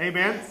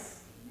 Amen?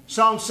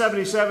 Psalm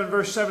 77,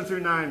 verse 7 through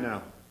 9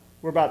 now.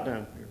 We're about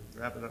done. Here,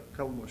 wrap it up. A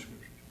couple more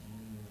scriptures.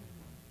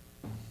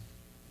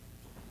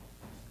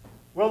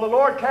 Will the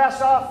Lord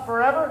cast off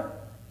forever?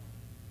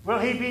 Will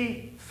he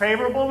be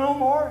favorable no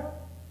more?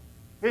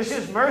 Is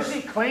his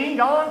mercy clean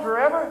gone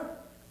forever?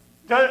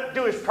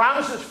 Do his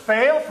promises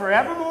fail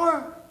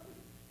forevermore?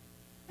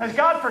 Has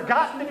God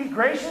forgotten to be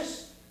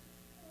gracious?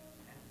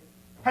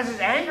 Has his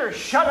anger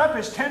shut up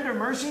his tender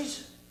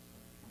mercies?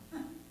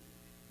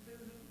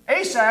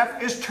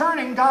 Asaph is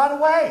turning God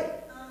away.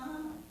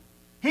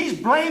 He's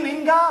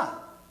blaming God.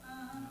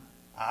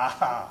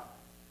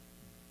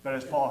 But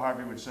as Paul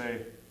Harvey would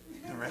say,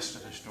 the rest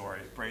of the story,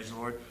 praise the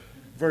Lord.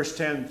 Verse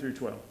 10 through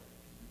 12.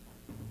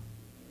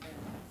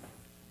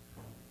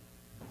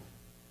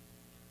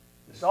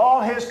 It's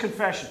all his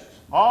confessions,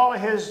 all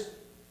of his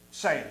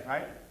saying,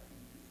 right?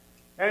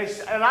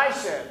 And I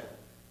said,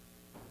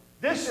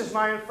 this is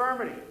my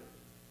infirmity,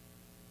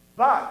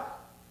 but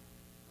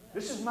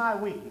this is my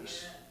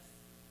weakness.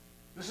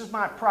 This is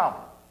my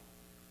problem.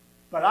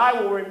 But I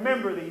will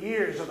remember the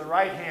years of the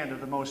right hand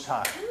of the Most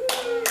High.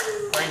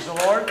 Praise the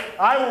Lord.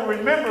 I will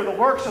remember the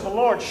works of the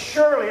Lord.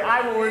 Surely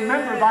I will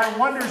remember thy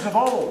wonders of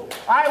old.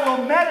 I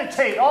will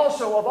meditate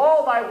also of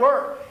all thy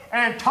work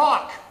and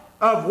talk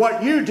of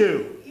what you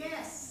do.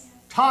 Yes.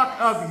 Talk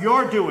of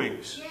your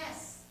doings.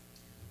 Yes.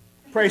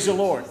 Praise the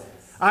Lord.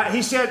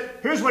 He said,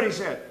 here's what he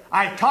said.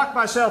 I talked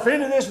myself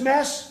into this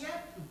mess,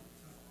 Yep.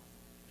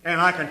 and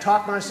I can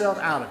talk myself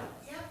out of it.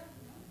 Yep.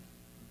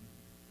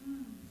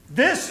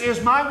 This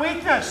is my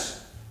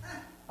weakness.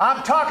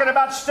 I'm talking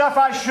about stuff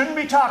I shouldn't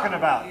be talking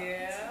about.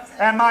 Yeah.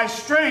 And my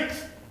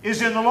strength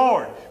is in the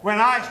Lord. When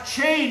I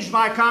change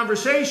my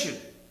conversation,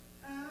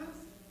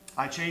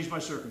 I change my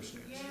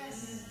circumstance.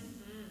 Yes.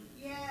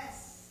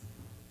 Yes.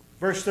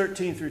 Verse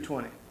 13 through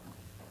 20.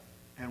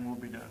 And we'll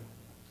be done.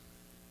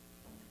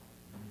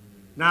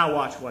 Now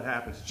watch what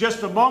happens.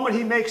 Just the moment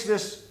he makes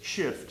this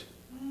shift.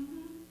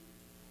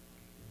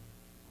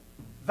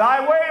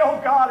 Thy way, O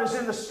God, is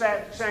in the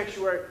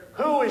sanctuary.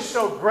 Who is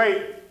so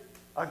great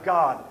a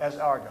God as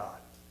our God?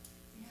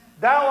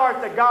 Thou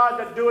art the God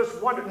that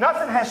doest wonder.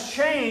 Nothing has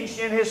changed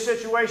in his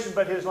situation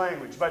but his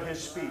language, but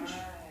his speech.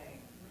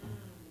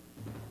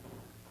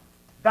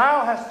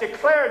 Thou hast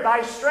declared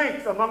thy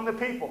strength among the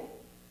people.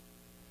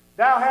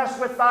 Thou hast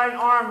with thine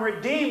arm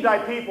redeemed thy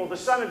people, the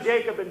son of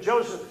Jacob and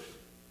Joseph.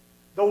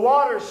 The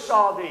waters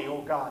saw thee,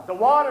 O God. The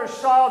waters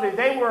saw thee.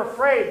 They were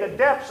afraid. The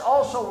depths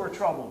also were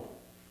troubled.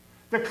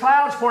 The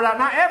clouds poured out.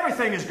 Now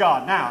everything is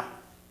God now.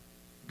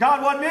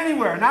 God wasn't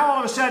anywhere. Now all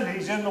of a sudden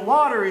he's in the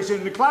water. He's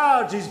in the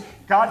clouds.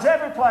 God's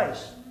every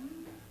place.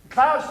 The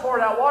clouds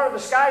poured out water. The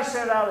sky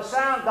sent out a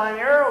sound. Thine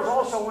arrows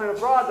also went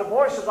abroad. The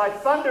voice of thy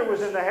thunder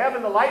was in the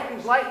heaven. The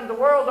lightnings lightened the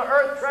world. The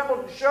earth trembled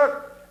and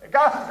shook.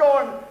 God's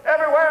going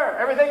everywhere.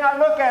 Everything I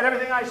look at,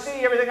 everything I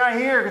see, everything I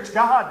hear, it's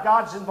God.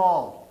 God's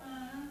involved.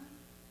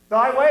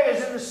 Thy way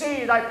is in the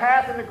sea, thy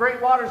path in the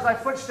great waters, thy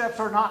footsteps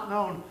are not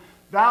known.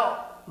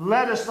 Thou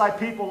leddest thy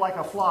people like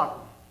a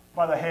flock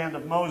by the hand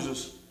of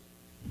Moses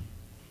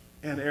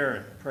and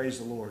Aaron. Praise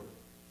the Lord.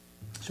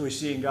 So he's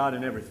seeing God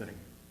in everything.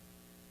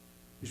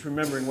 He's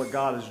remembering what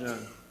God has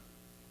done.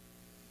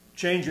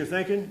 Change your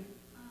thinking,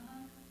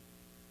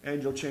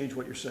 and you'll change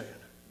what you're saying.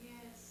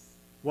 Yes.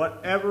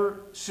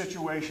 Whatever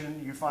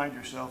situation you find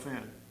yourself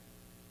in,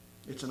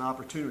 it's an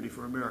opportunity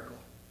for a miracle.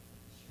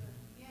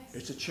 Yes.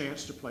 It's a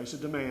chance to place a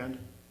demand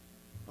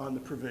on the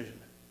provision.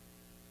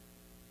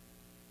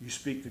 You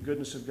speak the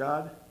goodness of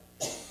God,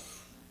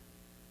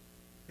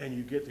 and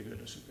you get the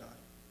goodness of God.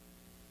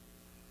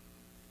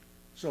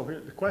 So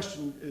here, the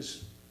question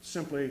is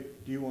simply,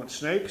 do you want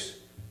snakes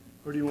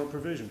or do you want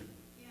provision?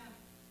 Yeah.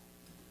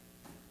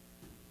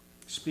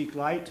 Speak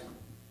light,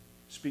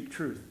 speak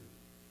truth.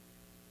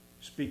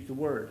 Speak the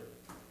word,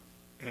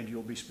 and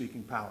you'll be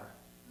speaking power.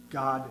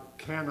 God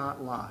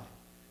cannot lie.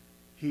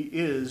 He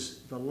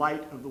is the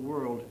light of the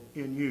world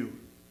in you,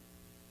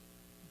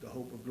 the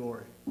hope of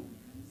glory.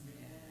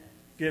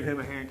 Give him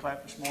a hand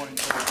clap this morning.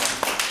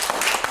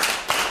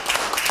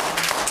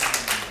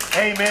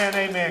 Amen,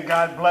 amen.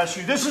 God bless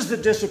you. This is the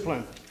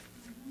discipline.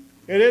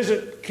 It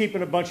isn't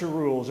keeping a bunch of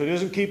rules. It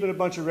isn't keeping a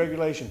bunch of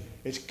regulation.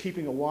 It's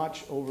keeping a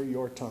watch over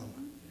your tongue.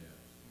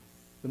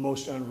 The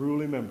most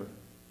unruly member.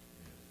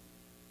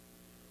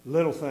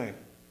 Little thing,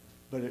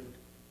 but it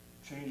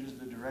changes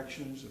the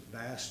directions of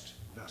vast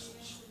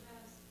vessels.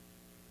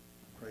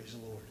 Praise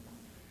the Lord.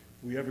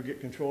 If we ever get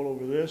control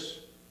over this,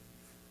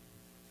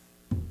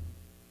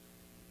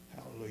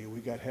 hallelujah, we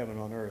got heaven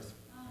on earth.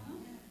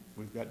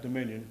 We've got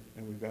dominion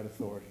and we've got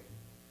authority.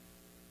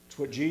 It's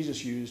what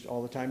Jesus used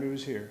all the time he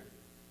was here.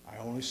 I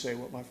only say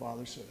what my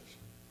Father says.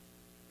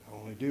 I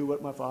only do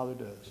what my Father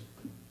does.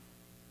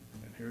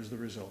 And here's the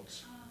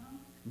results.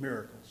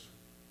 Miracles.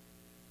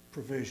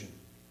 Provision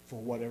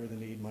for whatever the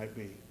need might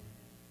be.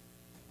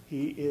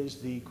 He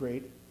is the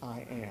great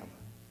I am.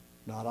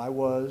 Not I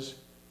was,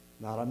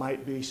 not I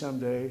might be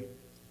someday.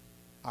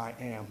 I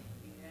am.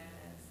 Yes,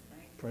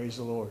 thank you. Praise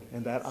the Lord.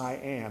 And that I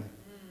am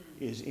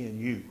is in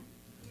you.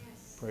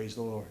 Yes. Praise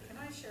the Lord. Can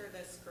I share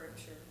this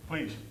scripture?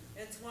 Please.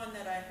 It's one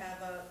that I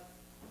have up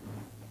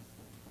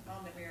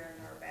on the mirror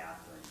in our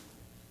bathroom.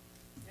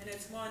 And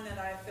it's one that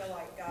I feel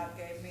like God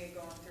gave me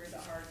going through the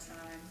hard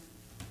time,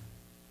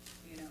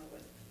 you know,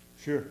 with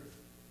Sure.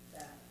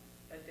 that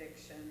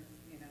addiction,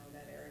 you know,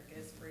 that Eric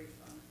is free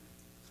from.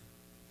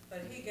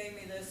 But he gave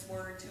me this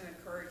word to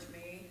encourage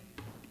me,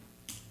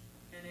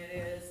 and it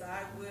is,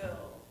 I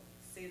will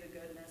see the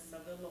goodness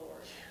of the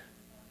Lord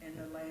in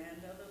the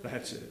land of the living.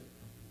 That's it.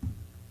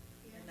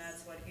 And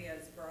that's what he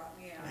has brought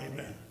me out in.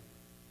 Amen.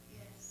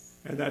 Yes.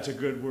 And that's a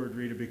good word,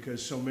 Rita,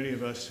 because so many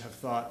of us have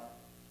thought,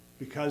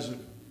 because of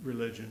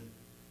religion,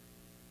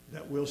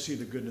 that we'll see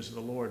the goodness of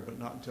the Lord, but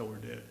not until we're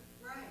dead.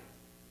 Right.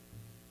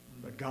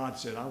 But God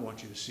said, I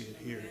want you to see it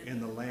here in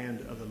the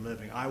land of the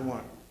living. I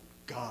want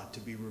God to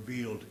be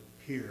revealed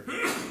here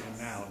and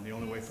now. And the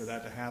only way for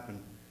that to happen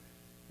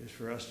is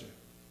for us to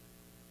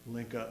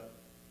link up,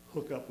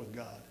 hook up with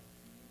God,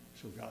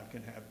 so God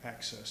can have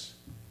access.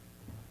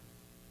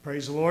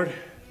 Praise the Lord.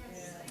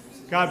 Yes.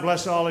 God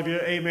bless all of you.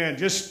 Amen.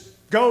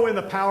 Just go in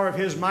the power of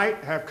his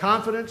might. Have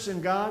confidence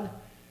in God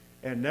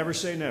and never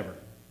say never.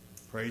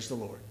 Praise the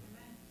Lord.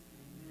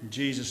 In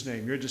Jesus'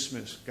 name, you're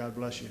dismissed. God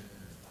bless you.